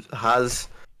 Somebody who has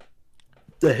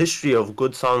the history of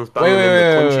good songs.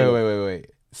 Wait.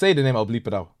 Say the name. I'll bleep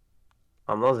it out.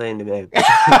 I'm not saying the name.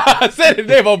 Say the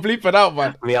name. I'll bleep it out,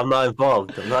 man. I mean, I'm not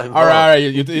involved. All right.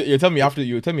 You tell me after.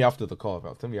 You tell me after the call,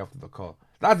 bro. Tell me after the call.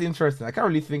 That's interesting. I can't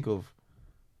really think of.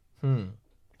 I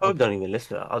don't even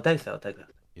listen to it. I'll text it.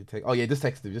 You take. Oh yeah, just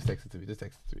text it. Just text it to me.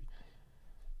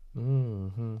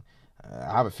 Mm-hmm.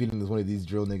 I have a feeling there's one of these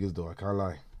drill niggas though. I can't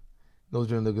lie. Those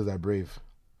drill niggas are brave.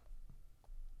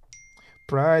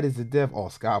 Pride is the death. Oh,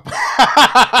 scalp.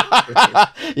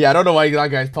 Yeah, I don't know why that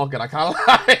guy's talking. I can't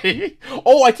lie.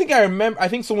 Oh, I think I remember. I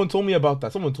think someone told me about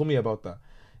that.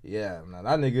 Yeah, man,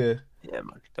 that nigga. Yeah,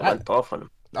 man. They went off on him.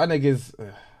 That nigga's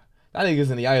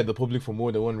in the eye of the public for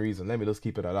more than one reason. Let me just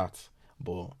keep it at that.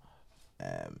 But,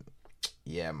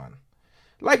 yeah, man.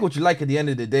 Like what you like at the end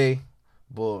of the day,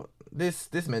 but this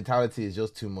mentality is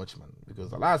just too much, man. Because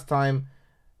the last time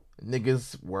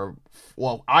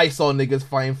I saw niggas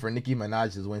fighting for Nicki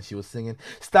Minaj is when she was singing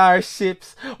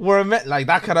Starships Were Met, like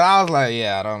that kind of. I was like,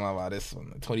 yeah, I don't know about this one.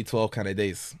 2012 kind of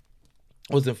days.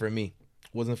 Wasn't for me.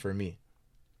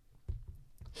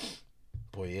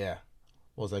 But yeah,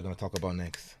 what was I gonna talk about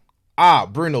next?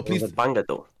 Bruno, please. It was a banger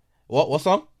though. What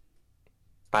song?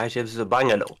 Starships is a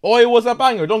banger though. Oh, it was a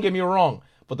banger. Don't get me wrong.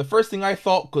 But the first thing I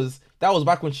thought, because that was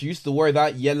back when she used to wear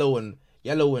that yellow and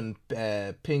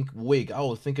pink wig. I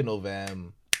was thinking of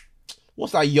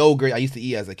what's that yogurt I used to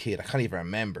eat as a kid? I can't even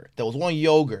remember. There was one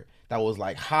yogurt that was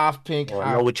like half pink, Oh, I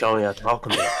know half which one you're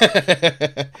talking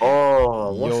about.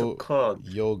 Oh, what's Yo- it called?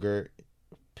 yogurt,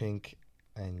 pink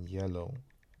and yellow.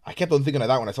 I kept on thinking of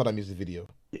that when I saw that music video.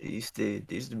 They used to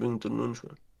bring to lunch.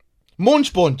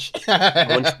 Munch Punch.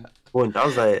 One. I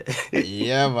was like,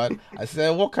 Yeah, man. I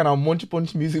said, what kind of Munch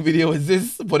Punch music video is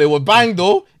this? But it was bang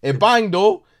though. It bang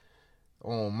though.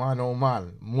 Oh man.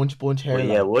 Munch Punch well, hairline.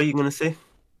 yeah, what are you gonna say?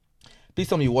 Please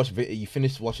tell me you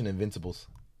finished watching Invincibles.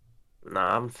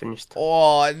 Nah, I haven't finished.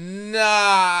 Oh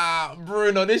nah,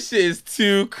 Bruno, this shit is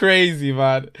too crazy,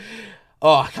 man.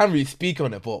 Oh, I can't really speak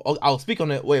on it, but I'll speak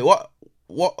on it. Wait, what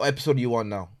episode are you on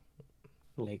now?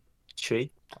 Like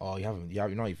 3. Oh,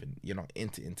 you're not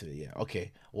into it yet.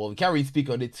 Okay, well, we can't really speak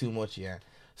on it too much, yeah.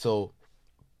 So,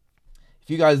 if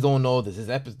you guys don't know, there's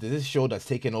this show that's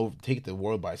taking the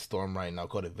world by storm right now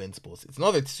called Invincibles. It's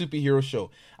another superhero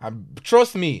show, and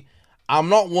trust me, I'm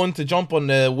not one to jump on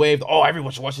the wave. Oh,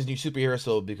 everyone should watch this new superhero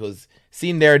show because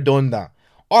seen there, done that.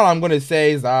 All I'm gonna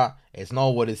say is that it's not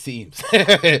what it seems.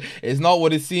 It's not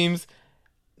what it seems.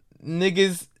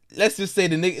 Niggas, let's just say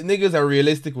the niggas are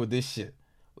realistic with this shit.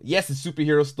 Yes, it's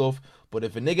superhero stuff, but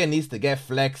if a nigga needs to get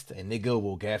flexed, a nigga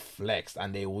will get flexed,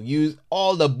 and they will use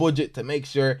all the budget to make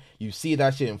sure you see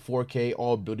that shit in 4K,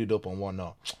 all built up and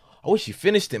whatnot. I wish you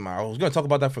finished it, man. I was gonna talk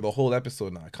about that for the whole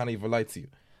episode. Now I can't even lie to you.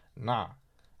 Nah,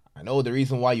 I know the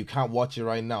reason why you can't watch it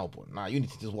right now, but nah, you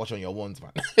need to just watch on your ones,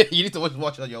 man. You need to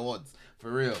watch on your ones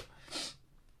for real.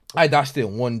 I dashed it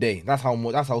in one day. That's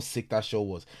how sick that show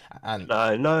was. And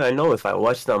I know if I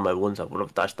watched it on my ones, I would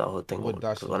have dashed that whole thing. Would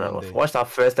dash When it I one day. watched that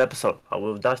first episode, I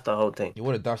would have dashed the whole thing. you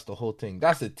would have dashed the whole thing.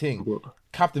 That's the thing. But-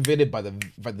 Captivated by the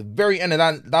very end of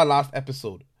that last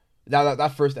episode,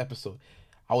 that first episode.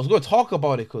 I was going to talk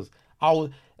about it because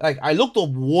I looked up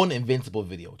one Invincible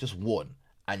video, just one,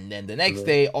 and then the next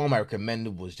day, all my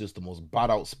recommended was just the most bad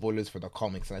out spoilers for the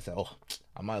comics, and I said, oh,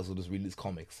 I might as well just read these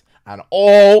comics, and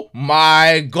oh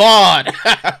my god,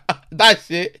 that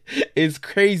shit is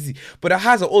crazy. But it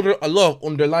has a lot of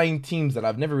underlying themes that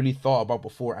I've never really thought about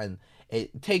before, and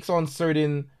it takes on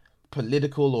certain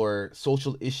political or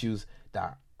social issues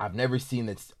that I've never seen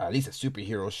at least a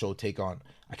superhero show take on.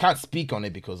 I can't speak on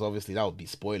it because obviously that would be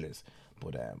spoilers.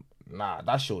 But nah,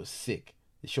 that show is sick.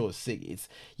 The show is sick.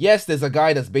 Yes, there's a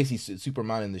guy that's basically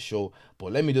Superman in the show,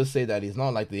 but let me just say that he's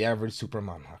not like the average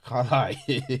Superman. I can't lie.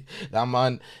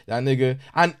 that nigga.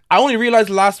 And I only realized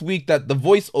last week that the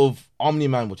voice of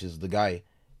Omni-Man, which is the guy,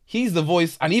 he's the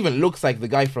voice and even looks like the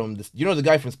guy from this. You know the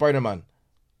guy from Spider-Man,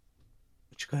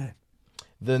 Which guy?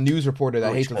 the news reporter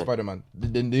that hates on guy? Spider-Man.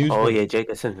 The news. Oh yeah,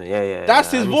 Jacob Simpson. Yeah.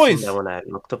 That's his I haven't voice. seen that when I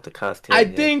looked up the cast. I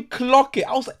Yeah. didn't clock it.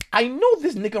 I was like, I know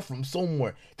this nigga from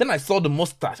somewhere. Then I saw the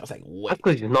mustache. I was like, That's wait.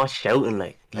 because he's not shouting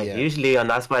like Yeah. usually on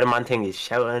that Spider-Man thing he's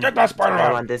shouting. Get that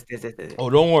Spider-Man! This.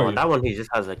 Oh, don't worry. On that one he just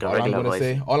has like a All I'm regular gonna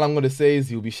voice. all I'm gonna say is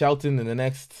he'll be shouting in the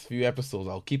next few episodes.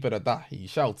 I'll keep it at that. He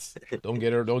shouts. Don't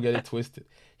get it twisted.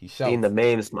 He shouts. Seen the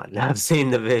memes, man. I've seen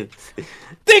the memes.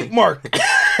 Think Mark.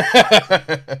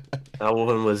 That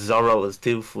one was Zorro was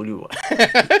too fully one.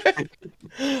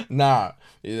 Nah.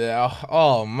 Yeah.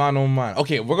 Oh man.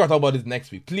 Okay, we're gonna talk about this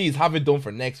next week. Please have it done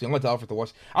for next week. I'm gonna tell Alfred to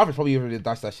watch. Alfred probably already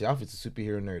dashed that shit. Alfred's a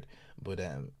superhero nerd. But I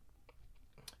don't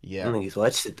yeah. think he's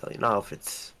watched it though. You know if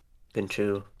it's been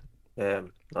through.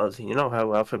 Obviously, you know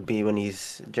how Alfred be when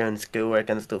he's during schoolwork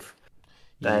and stuff.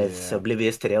 That is Yeah.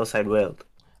 oblivious to the outside world.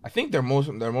 I think they're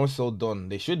more so done.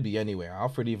 They should be anyway.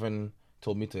 Alfred even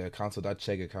told me to cancel that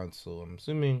check account, so I'm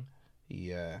assuming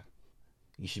he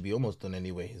should be almost done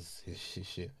anyway. His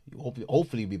shit.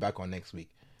 Hopefully he'll be back on next week.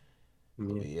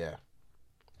 But yeah.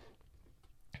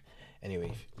 Anyway,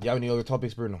 do you have any other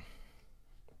topics, Bruno?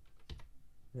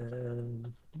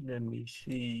 Let me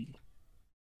see.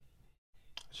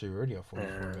 Actually, we're already at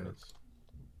 44 minutes.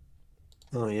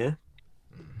 Oh yeah.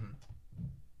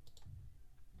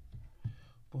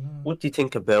 Boom. What do you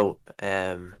think about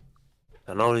on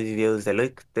all these videos?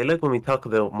 They like when we talk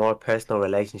about more personal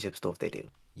relationship stuff. They do.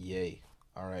 Yay.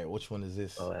 All right, which one is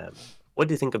this? So, what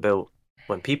do you think about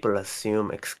when people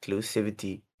assume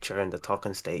exclusivity during the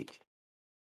talking stage?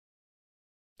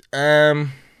 Oh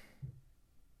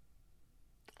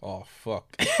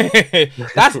fuck.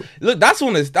 that's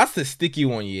the sticky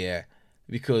one, yeah.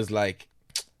 Because like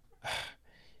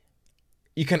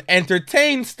you can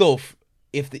entertain stuff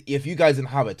if you guys didn't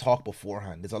have a talk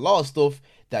beforehand. There's a lot of stuff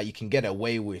that you can get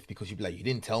away with because you'd be like, you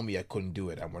didn't tell me I couldn't do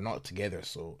it and we're not together,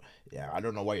 so yeah, I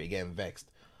don't know why you're getting vexed.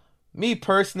 Me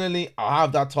personally, I'll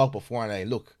have that talk before and I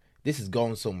look, this is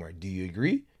going somewhere. Do you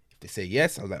agree? If they say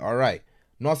yes, I was like, all right.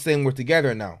 I'm not saying we're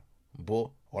together now, but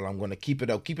all I'm gonna keep it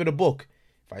a book.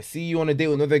 If I see you on a date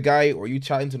with another guy or you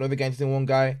chatting to another guy and seeing one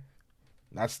guy,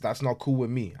 That's not cool with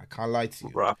me. I can't lie to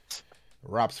you.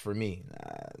 Raps for me.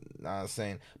 Nah, I'm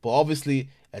saying, but obviously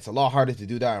it's a lot harder to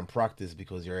do that in practice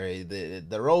because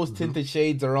the rose tinted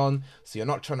shades are on, so you're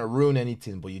not trying to ruin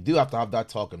anything. But you do have to have that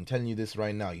talk. I'm telling you this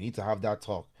right now. You need to have that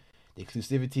talk. The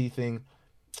exclusivity thing.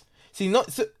 See,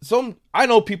 not some. I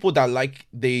know people that like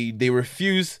they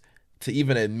refuse to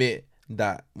even admit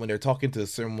that when they're talking to a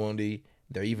ceremony,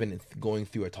 they're even going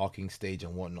through a talking stage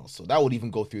and whatnot. So that would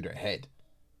even go through their head.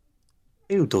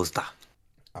 Who does that?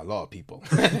 A lot of people.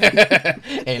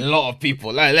 A lot of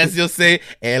people. Like, let's just say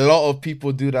a lot of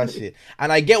people do that shit.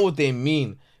 And I get what they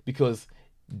mean because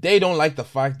they don't like the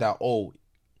fact that, oh,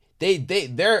 there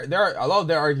are a lot of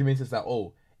their arguments is that,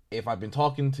 oh, if I've been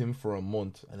talking to him for a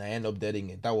month and I end up dating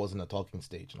it, that wasn't a talking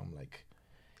stage. And I'm like,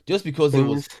 just because it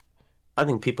was. I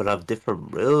think people have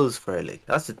different rules for it. Like,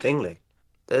 that's the thing. Like,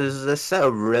 there's a set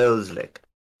of rules, like,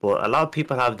 but a lot of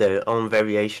people have their own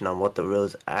variation on what the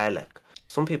rules are. Like,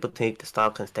 some people think the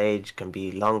stalking stage can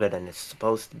be longer than it's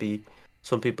supposed to be.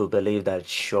 Some people believe that it's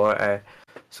shorter.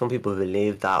 Some people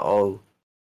believe that, oh,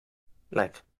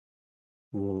 like,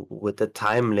 with the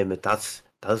time limit, that's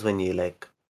when you like,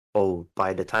 oh,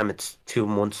 by the time it's 2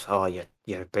 months, oh,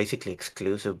 you're basically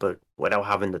exclusive, but without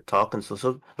having the talk and so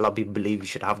a lot of people believe you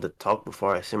should have the talk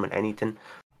before assuming anything.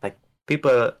 Like,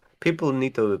 people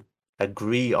need to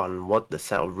agree on what the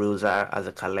set of rules are as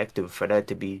a collective for there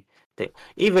to be.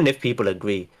 Even if people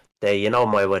agree,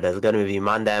 my word, there's gonna be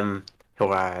them who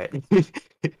are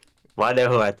who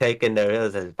are taking the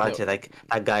rules as a bunch of like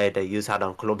that guy that you had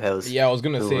on Clubhouse. Yeah, I was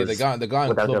gonna say the guy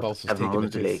on Clubhouse was taking the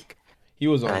piss. He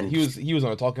was on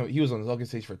the talking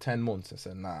stage for 10 months. I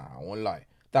said, nah, I won't lie.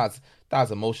 That's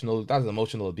emotional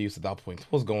abuse at that point.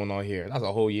 What's going on here? That's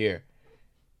a whole year.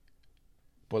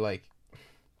 But like,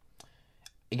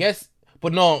 I guess,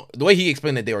 but no, the way he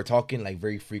explained it, they were talking like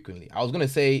very frequently. I was gonna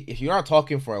say if you're not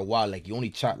talking for a while, like you only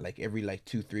chat like every like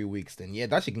 2-3 weeks, then yeah,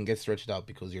 that shit can get stretched out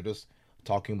because you're just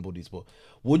talking buddies. But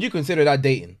would you consider that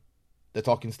dating, the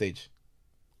talking stage?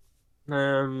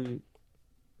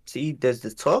 See, there's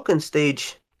the talking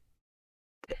stage.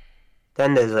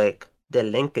 Then there's like the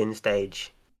linking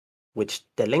stage, which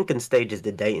the linking stage is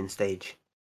the dating stage.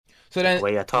 So then,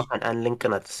 where you're talking and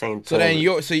linking at the same time. So then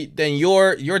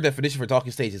your definition for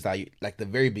talking stage is that you, like the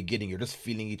very beginning, you're just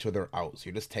feeling each other out. So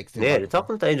you're just texting. Yeah, the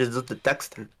talking stage is just the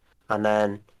texting, and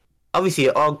then obviously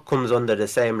it all comes under the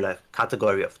same like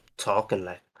category of talking,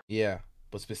 like. Yeah,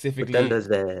 but specifically. But then there's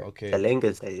the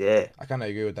linking stage. Yeah, I kind of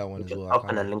agree with that one as well.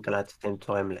 Talking and linking at the same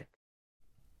time, like.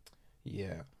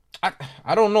 Yeah,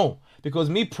 I don't know because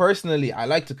me personally, I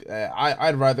like to.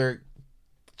 I'd rather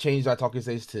change that talking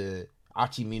stage to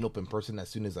actually meet up in person as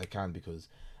soon as I can because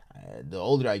the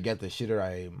older I get, the shitter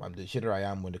I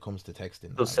am when it comes to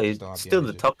texting. So still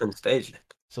the talking stage,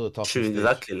 like. Still the talking stage.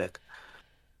 Exactly, like.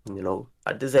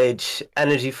 At this age,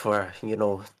 energy for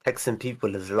texting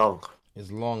people is long.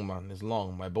 It's long, man. It's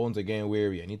long. My bones are getting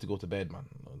weary. I need to go to bed, man.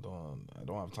 I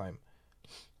don't have time.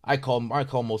 I call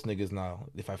most niggas now.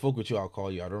 If I fuck with you, I'll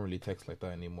call you. I don't really text like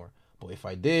that anymore. But if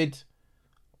I did,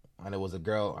 and it was a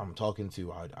girl I'm talking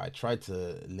to, I try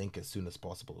to link as soon as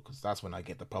possible because that's when I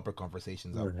get the proper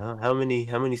conversations out. How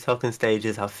many talking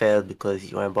stages have failed because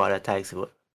you weren't bothered to text?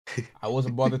 I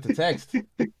wasn't bothered to text.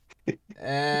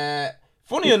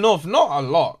 Funny enough, not a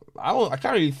lot. I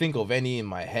can't really think of any in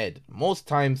my head. Most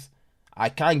times, I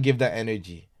can't give that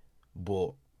energy,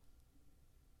 but.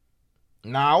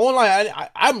 Nah, I won't lie.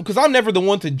 I'm because I'm never the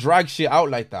one to drag shit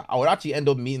out like that. I would actually end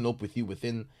up meeting up with you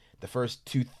within the first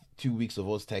two weeks of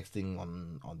us texting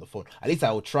on the phone. At least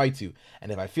I would try to.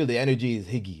 And if I feel the energy is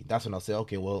higgy, that's when I'll say,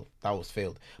 okay, well, that was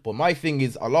failed. But my thing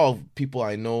is, a lot of people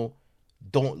I know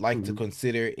don't like to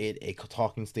consider it a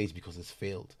talking stage because it's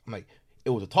failed. I'm like, it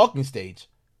was a talking stage,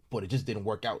 but it just didn't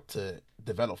work out to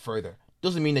develop further.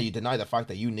 Doesn't mean that you deny the fact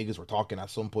that you niggas were talking at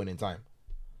some point in time.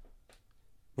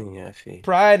 Yeah, I see.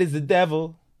 Pride is the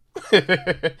devil.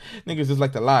 Niggas just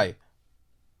like to lie.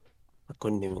 I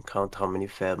couldn't even count how many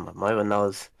failed. My one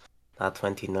knows that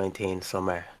 2019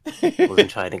 summer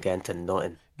wasn't trying to get into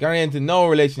nothing. Got into no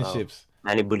relationships.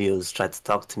 Anybody who's tried to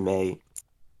talk to me,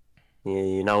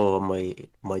 you know what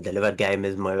my delivered game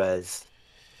is, my res.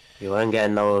 You weren't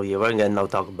getting no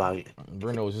talk about it.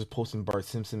 Bruno was just posting Bart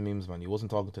Simpson memes, man. He wasn't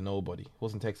talking to nobody. He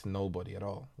wasn't texting nobody at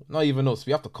all. Not even us.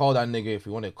 We have to call that nigga if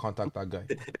we want to contact that guy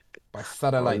by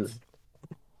satellite.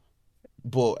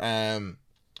 But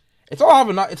it's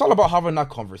all about having that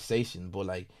conversation. But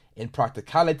like in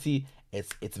practicality,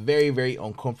 it's very, very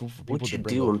uncomfortable for people to bring up.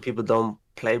 What you do when people don't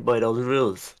play by those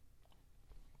rules?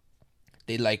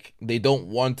 They don't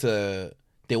want to.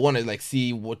 They want to like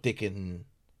see what they can.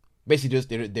 Basically,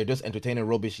 they're just entertaining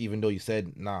rubbish, even though you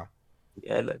said nah.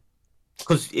 Yeah, like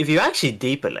Because if you actually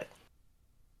deep it, like,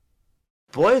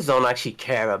 boys don't actually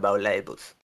care about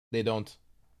labels. They don't.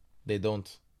 They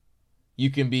don't. You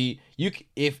can be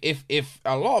if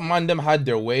a lot of man them had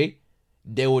their way,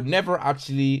 they would never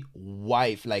actually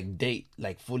date,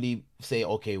 like fully say,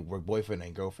 okay, we're boyfriend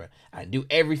and girlfriend and do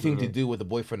everything to do with the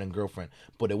boyfriend and girlfriend,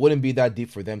 but it wouldn't be that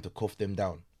deep for them to cuff them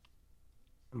down.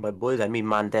 By boys, I mean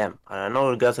man them. And I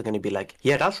know the girls are gonna be like,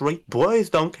 yeah, that's right. Boys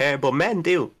don't care, but men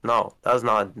do. No, that's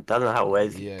not how it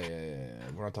is. Yeah.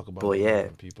 We're not talking about But yeah,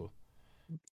 different people.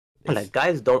 like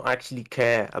guys don't actually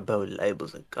care about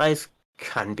labels. Like guys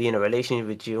can be in a relationship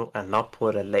with you and not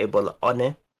put a label on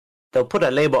it. They'll put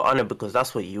a label on it because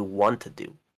that's what you want to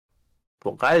do.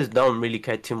 But guys don't really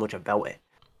care too much about it.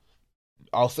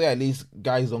 I'll say at least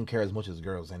guys don't care as much as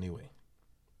girls anyway.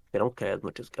 They don't care as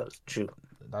much as girls. True.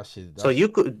 That shit. So you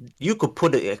could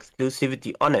put the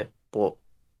exclusivity on it, but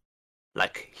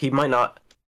like he might not.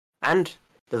 And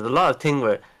there's a lot of thing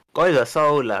where guys are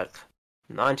so like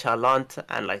nonchalant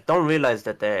and like don't realize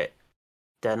that they're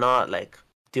not like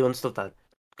doing stuff that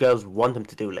girls want them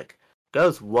to do. Like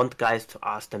girls want guys to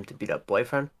ask them to be their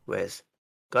boyfriend, whereas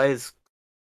guys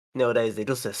nowadays they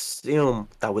just assume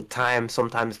that with time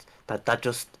sometimes that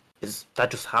just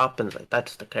happens, like that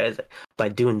just occurs, like, by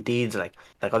doing deeds like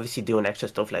obviously doing extra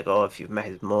stuff, like oh if you've met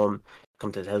his mom,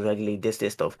 come to his house regularly, this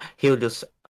stuff, he'll just,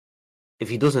 if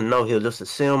he doesn't know, he'll just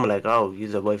assume like oh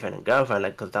you're a boyfriend and girlfriend,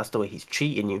 like because that's the way he's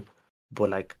treating you. But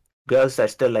like girls are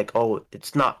still like oh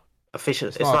it's not official,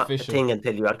 it's not not official. a thing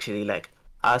until you actually like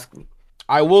ask me.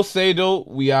 I will say though,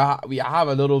 we have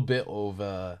a little bit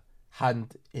of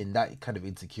hand in that kind of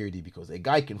insecurity, because a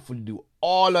guy can fully do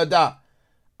all of that,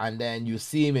 and then you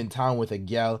see him in town with a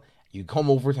girl, you come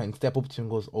over and step up to him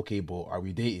and goes, okay, but are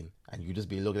we dating? And you just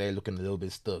be looking a little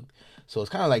bit stuck. So it's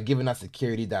kind of like giving that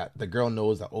security that the girl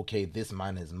knows that, okay, this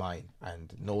man is mine,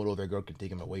 and no other girl can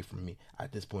take him away from me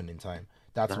at this point in time.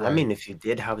 That's why. I mean, if you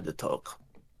did have the talk,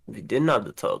 if you didn't have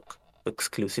the talk,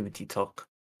 exclusivity talk,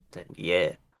 then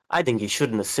yeah, I think you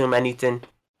shouldn't assume anything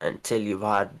until you've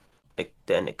had like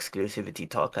an exclusivity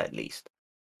talk at least.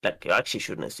 Like you actually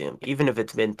shouldn't assume, even if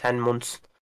it's been 10 months.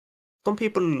 Some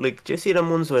people like, do you see them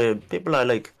ones where people are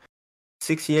like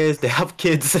 6 years, they have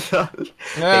kids, they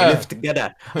live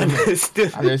together, and they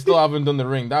still haven't done the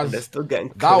ring. They're still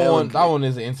getting that one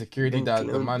is an insecurity that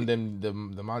clowned.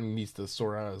 the man needs to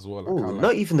sort out as well. Oh,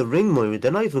 not even the ring money.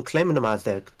 They're not even claiming them as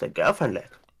their girlfriend, like.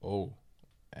 Oh,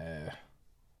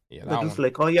 yeah, they're just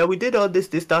like, oh yeah, we did all this,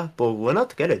 that, but we're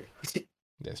not together.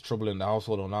 There's trouble in the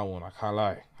household on that one. I can't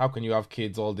lie. How can you have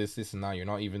kids, all this, and that? You're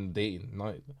not even dating.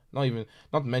 Not even,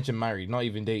 not to mention married. Not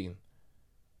even dating.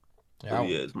 Yeah,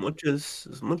 as much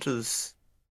as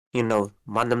you know,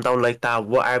 man them down like that.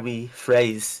 What are we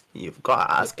phrase? You've got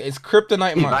to ask. It's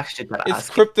kryptonite, man. It's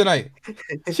kryptonite.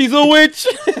 She's a witch.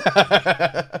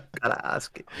 Gotta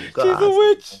ask it. She's a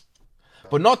witch.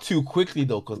 But not too quickly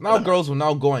though, because now girls will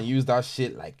now go and use that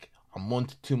shit like a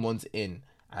month, 2 months in,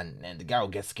 and then the guy will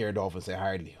get scared off and say,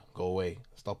 "Hardly, go away,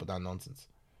 stop with that nonsense."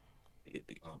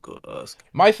 Go ask.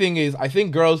 My thing is, I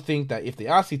think girls think that if they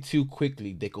ask you too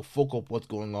quickly, they could fuck up what's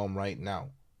going on right now,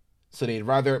 so they'd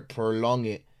rather prolong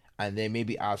it and then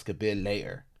maybe ask a bit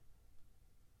later.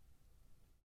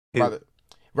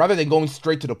 Rather than going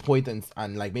straight to the point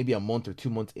and like maybe a month or 2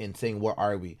 months in saying, "What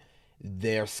are we?"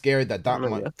 They're scared that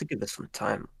You have to give it some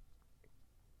time.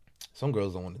 Some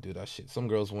girls don't want to do that shit. Some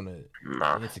girls want to.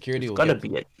 Nah, insecurity. It's gotta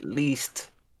be at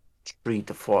least 3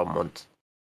 to 4 months.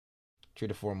 3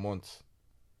 to 4 months.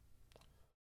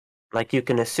 Like you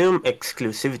can assume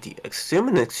exclusivity.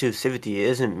 Assuming exclusivity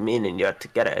isn't meaning you're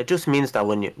together. It just means that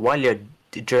while you're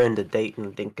during the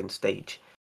dating linking stage,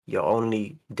 you're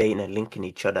only dating and linking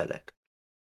each other, like.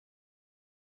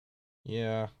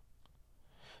 Yeah.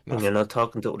 And you're not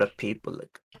talking to other people,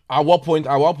 like. At what point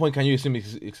can you assume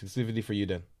exclusivity for you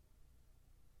then?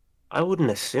 I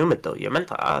wouldn't assume it though. You're meant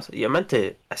to ask. You're meant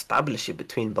to establish it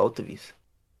between both of you.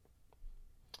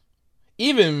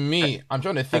 Even me, I'm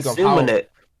trying to think of how.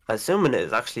 Assuming it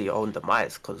is actually your own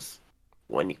demise, because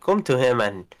when you come to him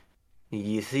and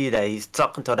you see that he's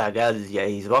talking to other girls, yeah,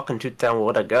 he's walking through town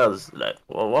with other girls, like,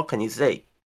 well, what can you say?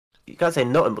 You can't say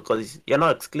nothing because you're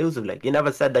not exclusive. Like, you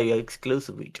never said that you're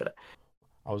exclusive with each other.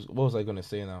 What was I gonna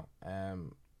say now?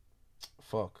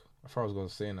 Fuck. I forgot what I was gonna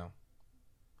say now.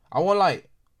 I want like.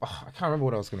 I can't remember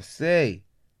what I was gonna say.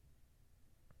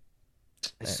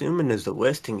 Assuming is the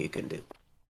worst thing you can do.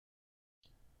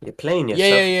 You're playing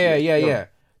yourself. Yeah.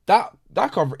 That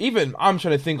even I'm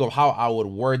trying to think of how I would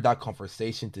word that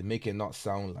conversation to make it not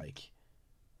sound like.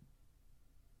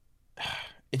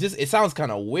 It sounds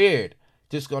kind of weird.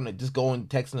 Just go and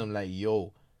texting them like,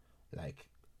 yo, like,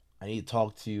 I need to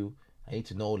talk to you. I need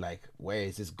to know like where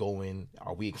is this going?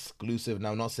 Are we exclusive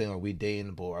now? I'm not saying are we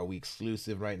dating, but are we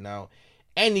exclusive right now?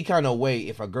 Any kind of way,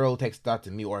 if a girl texts that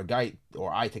to me or a guy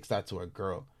or I text that to a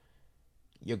girl,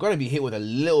 you're gonna be hit with a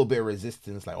little bit of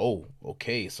resistance, like, oh,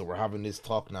 okay, so we're having this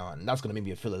talk now, and that's gonna make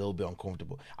me feel a little bit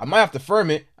uncomfortable. I might have to firm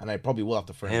it, and I probably will have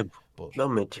to firm Yeah, it. But no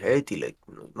maturity. Like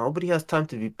nobody has time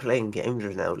to be playing games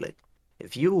right now. Like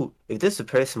if this is a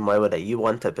person why would that you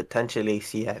want to potentially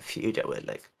see a future with,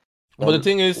 like. But the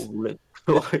thing is,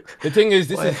 the thing is,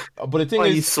 this why, is. But the thing why are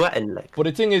you is, sweating? Like but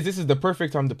the thing is, this is the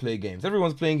perfect time to play games.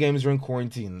 Everyone's playing games during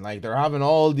quarantine. Like they're having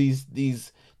all these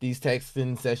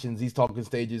texting sessions, these talking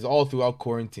stages, all throughout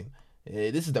quarantine.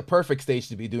 This is the perfect stage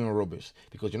to be doing rubbish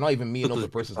because you're not even meeting up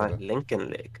with persons. Like that. Lincoln,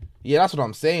 like Yeah, that's what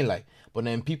I'm saying. Like, but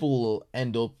then people will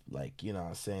end up like, you know what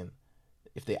I'm saying,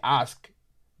 if they ask,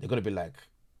 they're gonna be like,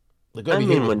 they're gonna I be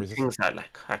mean hitting with when resistance. things are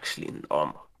like actually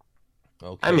normal.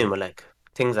 Okay. I mean when like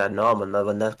things are normal, now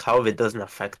when that COVID doesn't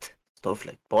affect stuff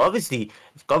like. But obviously,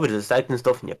 if COVID is affecting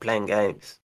stuff and you're playing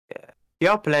games, yeah, if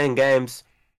you're playing games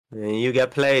and you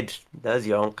get played, that's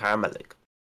your own karma. Like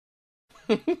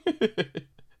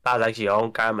that's actually your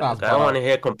own karma. That's Like, I don't want bad. to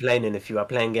hear complaining if you are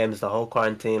playing games the whole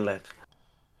quarantine. Like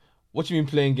What you mean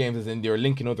playing games as in they're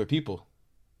linking other people?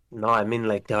 no, I mean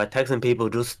like they are texting people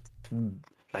just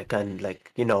like and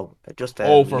like just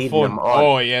Oh, for leading them fun. on.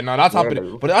 Oh yeah, no, that's Yeah,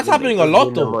 happening. like, But that's like happening a just lot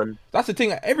leading them though. on. That's the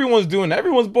thing. Everyone's doing.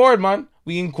 Everyone's bored, man.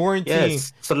 We in quarantine.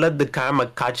 Yes, so let the karma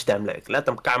catch them. Like let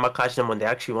them karma catch them when they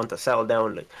actually want to settle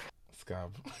down. Like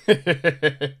Scab.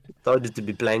 don't just to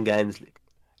be playing games. Like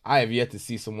I have yet to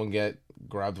see someone get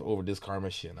grabbed over this karma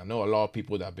shit. I know a lot of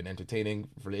people that have been entertaining a lot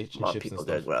of relationships and people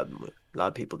stuff. get grabbed. A lot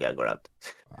of people get grabbed.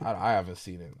 I haven't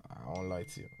seen it. I won't lie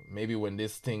to you. Maybe when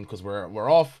this thing, because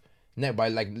we're off by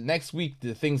like next week,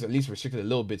 the things at least restricted a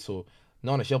little bit. So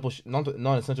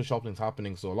non-essential shopping's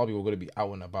happening. So a lot of people are gonna be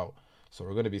out and about. So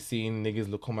we're gonna be seeing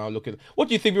niggas come out looking. What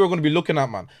do you think we were gonna be looking at,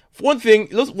 man? One thing,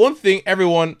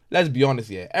 everyone. Let's be honest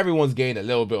here. Everyone's gained a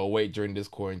little bit of weight during this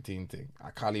quarantine thing.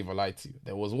 I can't even lie to you.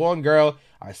 There was one girl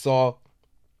I saw,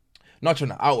 not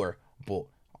trying to out her, but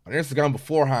on Instagram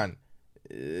beforehand,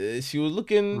 she was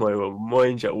looking.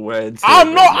 Mind your words.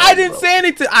 I'm not. I didn't say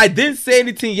anything. I didn't say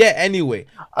anything yet. Anyway,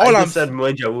 I just said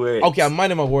mind your words. Okay, I'm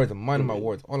minding my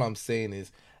words. All I'm saying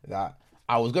is that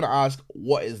I was gonna ask,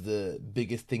 what is the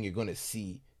biggest thing you're gonna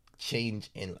see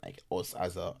change in like us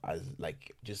as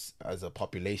a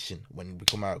population when we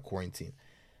come out of quarantine?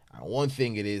 And one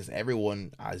thing it is,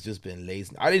 everyone has just been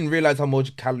lazy. I didn't realize how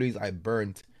much calories I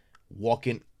burned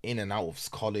walking in and out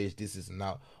of college, this is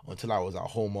now, until I was at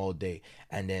home all day.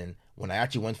 And then when I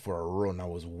actually went for a run, I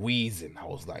was wheezing. I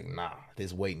was like, nah,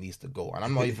 this weight needs to go. And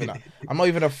I'm not even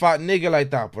a fat nigga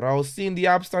like that, but I was seeing the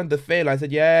abs starting to fail. I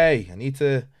said, yay, I need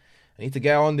to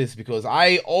get on this, because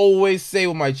I always say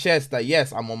with my chest that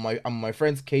yes, I'm on my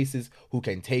friends' cases who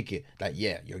can take it. That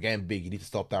yeah, you're getting big, you need to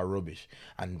stop that rubbish,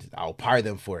 and I'll pire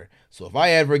them for it. So if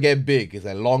I ever get big, it's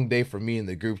a long day for me in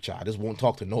the group chat. I just won't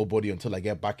talk to nobody until I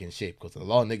get back in shape, because a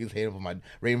lot of niggas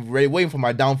waiting for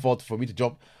my downfall for me to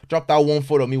drop that 1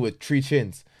 foot on me with 3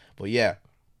 chins. But yeah,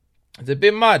 it's a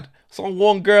bit mad. Saw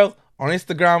one girl on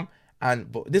Instagram,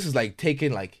 but this is like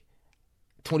taking like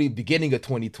beginning of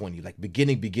 2020, like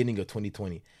beginning of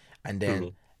 2020, and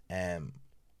then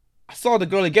I saw the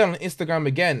girl again on Instagram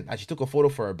again, and she took a photo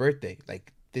for her birthday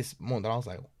like this month, and I was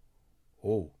like,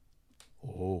 oh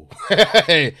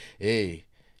hey,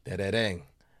 dang,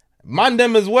 man,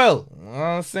 them as well. You know what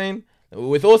I'm saying?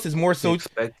 With us, it's more so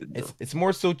it's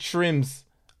more so trims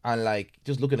and like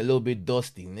just looking a little bit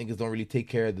dusty. Niggas don't really take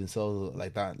care of themselves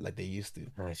like that, like they used to.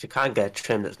 If you can't get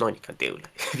trimmed, there's nothing you can do.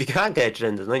 If you can't get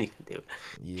trimmed, there's nothing you can do.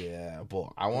 Yeah,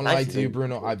 but I won't lie to you,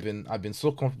 Bruno. I've been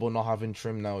so comfortable not having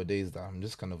trim nowadays that I'm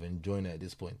just kind of enjoying it at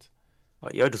this point. Oh,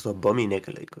 you're just a bummy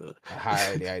nigga, like.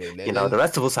 The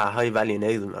rest of us are high value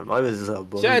niggas, man. I was just a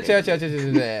bummy.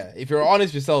 If you're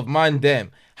honest with yourself, man, damn,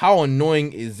 how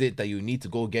annoying is it that you need to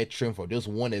go get trim for just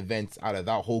one event out of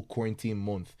that whole quarantine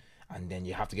month? And then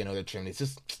you have to get another trim. It's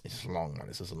just long, man.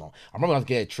 It's just long. I'm probably gonna have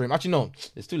to get a trim. Actually, no,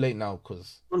 it's too late now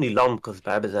because only long because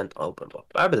barbers aren't open, but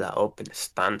barbers are open is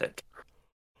standard.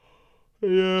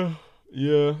 Yeah.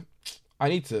 I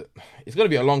need to. It's gonna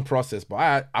be a long process,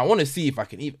 but I want to see if I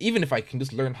can even if I can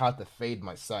just learn how to fade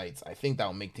my sides. I think that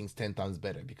will make things 10 times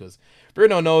better, because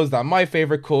Bruno knows that my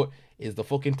favorite cut is the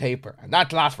fucking taper, and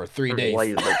that lasts for 3 days. Why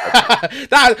you like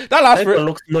that? that lasts for. It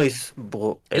looks nice,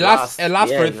 but it lasts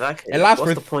for. Exactly. It lasts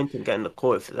What's for. the point in getting the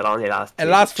cut if it only lasts? It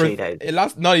lasts for. 3 days. It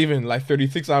lasts not even like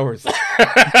 36 hours, and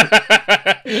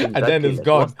then it's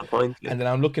gone. What's the point? And then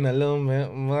I'm looking a little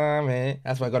bit, man.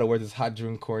 That's why I gotta wear this hat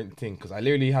during quarantine, because I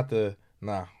literally had to.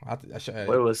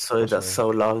 Where was so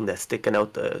long they're sticking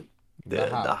out the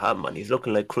The hat, man. He's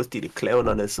looking like Krusty the Clown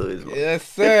on his sides, man. Yes,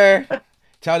 sir.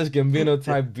 Childish Gambino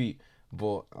type beat.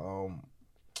 But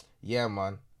yeah,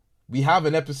 man. We have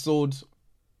an episode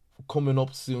coming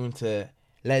up soon to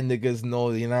let niggas know,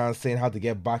 you know what I'm saying, how to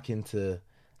get back into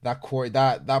that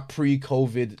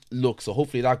pre-COVID look. So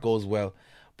hopefully that goes well.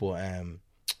 But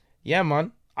yeah,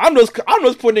 man. I'm just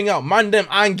pointing out, man them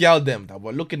and gal them that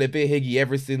were looking a bit higgy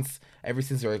ever since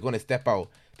they're gonna step out.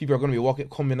 People are gonna be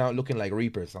coming out looking like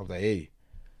reapers. I was like,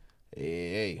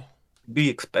 hey. Be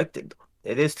expected.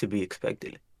 It is to be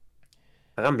expected.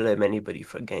 I can't blame anybody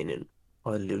for gaining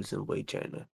or losing weight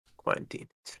during the quarantine.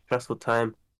 It's a stressful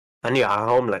time. And you're at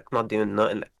home, like, not doing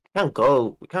nothing. Like, can't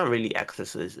go. We can't really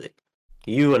exercise. Like,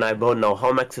 you and I both know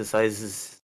home exercise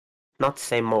is not the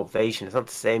same motivation. It's not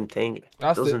the same thing.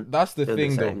 That's the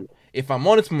thing, though. If I'm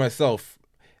honest with myself,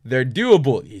 they're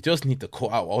doable. You just need to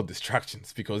cut out all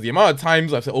distractions, because the amount of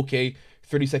times I've said, okay,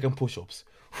 30-second push-ups,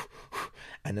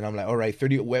 and then I'm like, all right,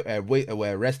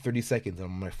 rest 30 seconds, and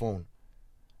I'm on my phone.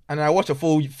 And I watch a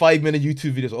full 5-minute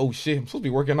YouTube video. Oh shit, I'm supposed to be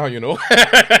working out, you know.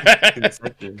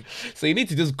 So you need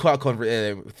to just cut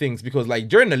out things, because like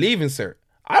during the leaving cert,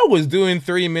 I was doing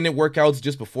 3-minute workouts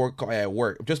just before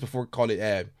work, just before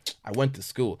I went to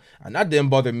school, and that didn't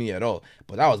bother me at all.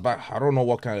 But that was back. I don't know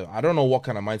what kind of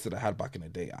mindset I had back in the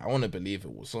day. I want to believe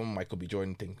it was some Michael B.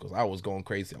 Jordan thing, because I was going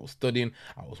crazy. I was studying,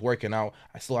 I was working out,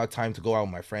 I still had time to go out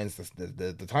with my friends.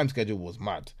 The time schedule was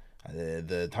mad.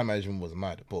 The time management was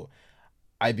mad, but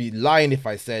I'd be lying if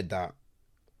I said that.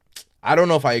 I don't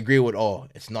know if I agree with,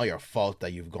 it's not your fault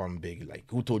that you've gone big. Like,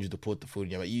 who told you to put the food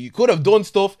in your mouth? You could have done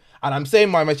stuff, and I'm saying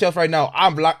myself right now,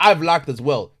 I've lacked as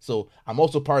well. So I'm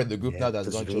also part of the group now that's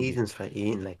gone through. There's reasons for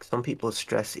eating. Like, some people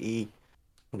stress eat.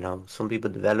 You know, some people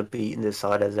develop eating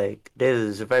disorders. Like, this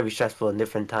is a very stressful and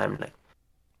different time. Like,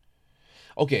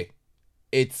 okay,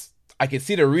 I can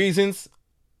see the reasons,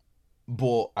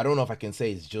 but I don't know if I can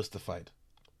say it's justified.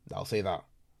 I'll say that.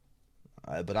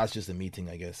 But that's just a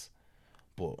meeting, I guess.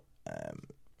 But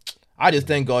I just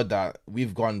thank God that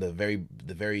we've gone the very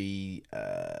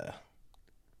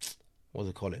what's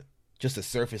it called? Just the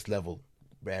surface level.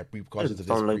 Because of this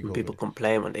don't like when people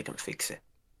complain when they can fix it.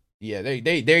 Yeah,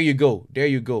 there you go.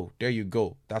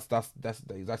 That's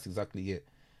exactly it.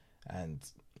 And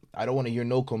I don't want to hear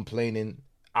no complaining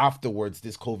afterwards,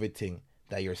 this COVID thing,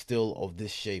 that you're still of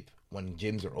this shape when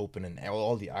gyms are open and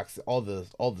all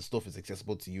the stuff is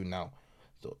accessible to you now.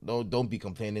 So don't be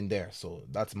complaining there. So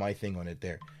that's my thing on it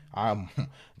there. June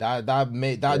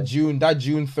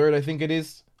 3rd, I think it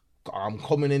is. I'm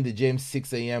coming in the gym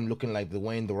 6 a.m. looking like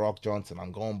Dwayne The Rock Johnson.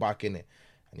 I'm going back in it.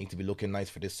 I need to be looking nice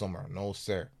for this summer. No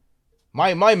sir.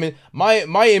 My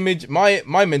image,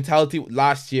 my mentality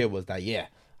last year was that, yeah,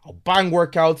 I'll bang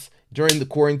workouts during the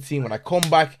quarantine. When I come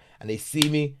back and they see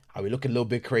me, I'll be looking a little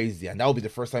bit crazy, and that will be the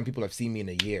first time people have seen me in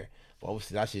a year. But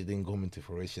obviously, that shit didn't come into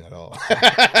fruition at all.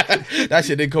 That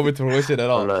shit didn't come into fruition at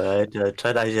all. I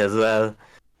tried that shit as well.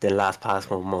 The last past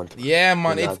 1 month. Yeah,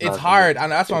 man, it's hard,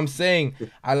 and that's what I'm saying.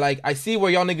 I see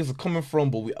where y'all niggas are coming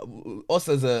from, but us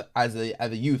as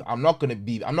a youth, I'm not gonna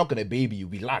baby you.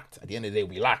 We lacked. At the end of the day,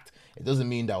 we lacked. It doesn't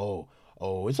mean that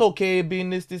it's okay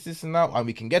being this and that, and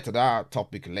we can get to that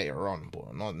topic later on,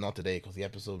 but not today, because the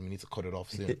episode, we need to cut it off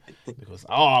soon. Because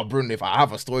Bruno, if I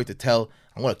have a story to tell,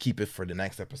 I'm gonna keep it for the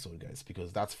next episode, guys,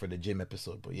 because that's for the gym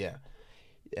episode. But yeah,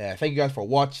 thank you guys for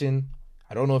watching.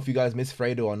 I don't know if you guys missed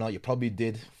Fredo or not. You probably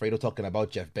did. Fredo talking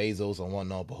about Jeff Bezos and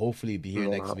whatnot, but hopefully he'll be here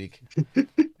next week.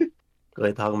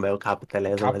 We're talking about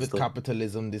capitalism.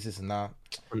 Capitalism. This is not.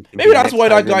 Maybe that's why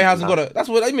that guy hasn't got a. That's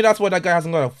why that guy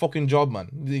hasn't got a fucking job, man.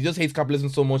 He just hates capitalism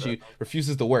so much he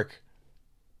refuses to work.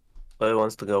 Well, he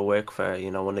wants to go work for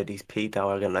one of these PETA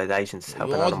organizations.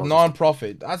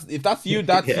 Non-profit. If that's you,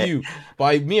 that's you.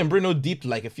 But me and Bruno deeped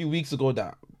like a few weeks ago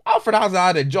that Alfred has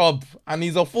had a job, and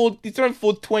he turned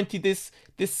full 20 this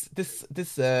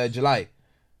July.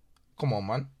 Come on,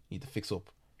 man. You need to fix up.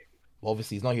 Well,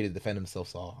 obviously he's not here to defend himself,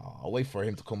 so I'll wait for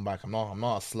him to come back. I'm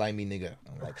not a slimy nigga.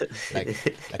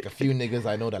 Like a few niggas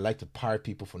I know that like to pirate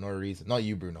people for no reason. Not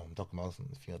you, Bruno. I'm talking about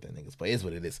a few other niggas, but it is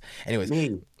what it is. Anyways,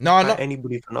 not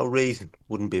anybody for no reason.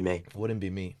 Wouldn't be me. Wouldn't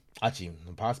be me. Actually,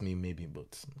 past me maybe,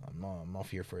 but I'm not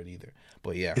here for it either.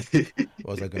 But yeah,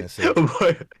 what was I gonna say?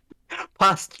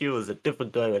 Past you is a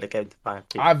different guy when it came to pirate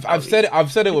people.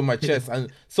 I've said it with my chest,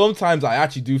 and sometimes I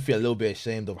actually do feel a little bit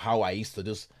ashamed of how I used to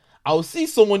just. I'll see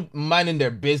someone minding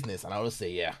their business, and I'll just say,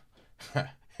 yeah.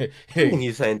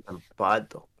 You're saying I'm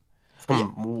bad, though.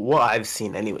 From what I've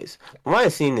seen, anyways. What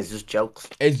I've seen is just jokes.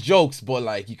 It's jokes, but,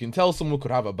 like, you can tell someone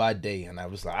could have a bad day, and I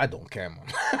was like, I don't care, man.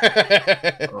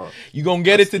 You gonna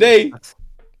get it today.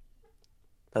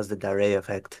 That's the Dare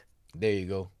effect. There you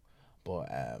go. But,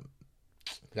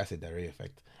 I said diarrhea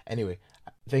effect. Anyway,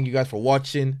 thank you guys for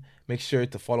watching. Make sure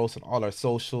to follow us on all our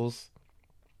socials.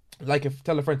 Like, if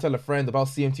tell a friend about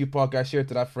CMT Podcast. Share it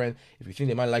to that friend if you think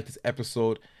they might like this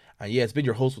episode. And yeah, it's been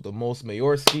your host with the most,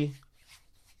 Mayorski.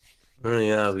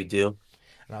 Yeah, we do.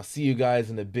 And I'll see you guys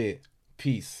in a bit.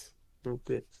 Peace.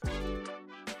 Okay.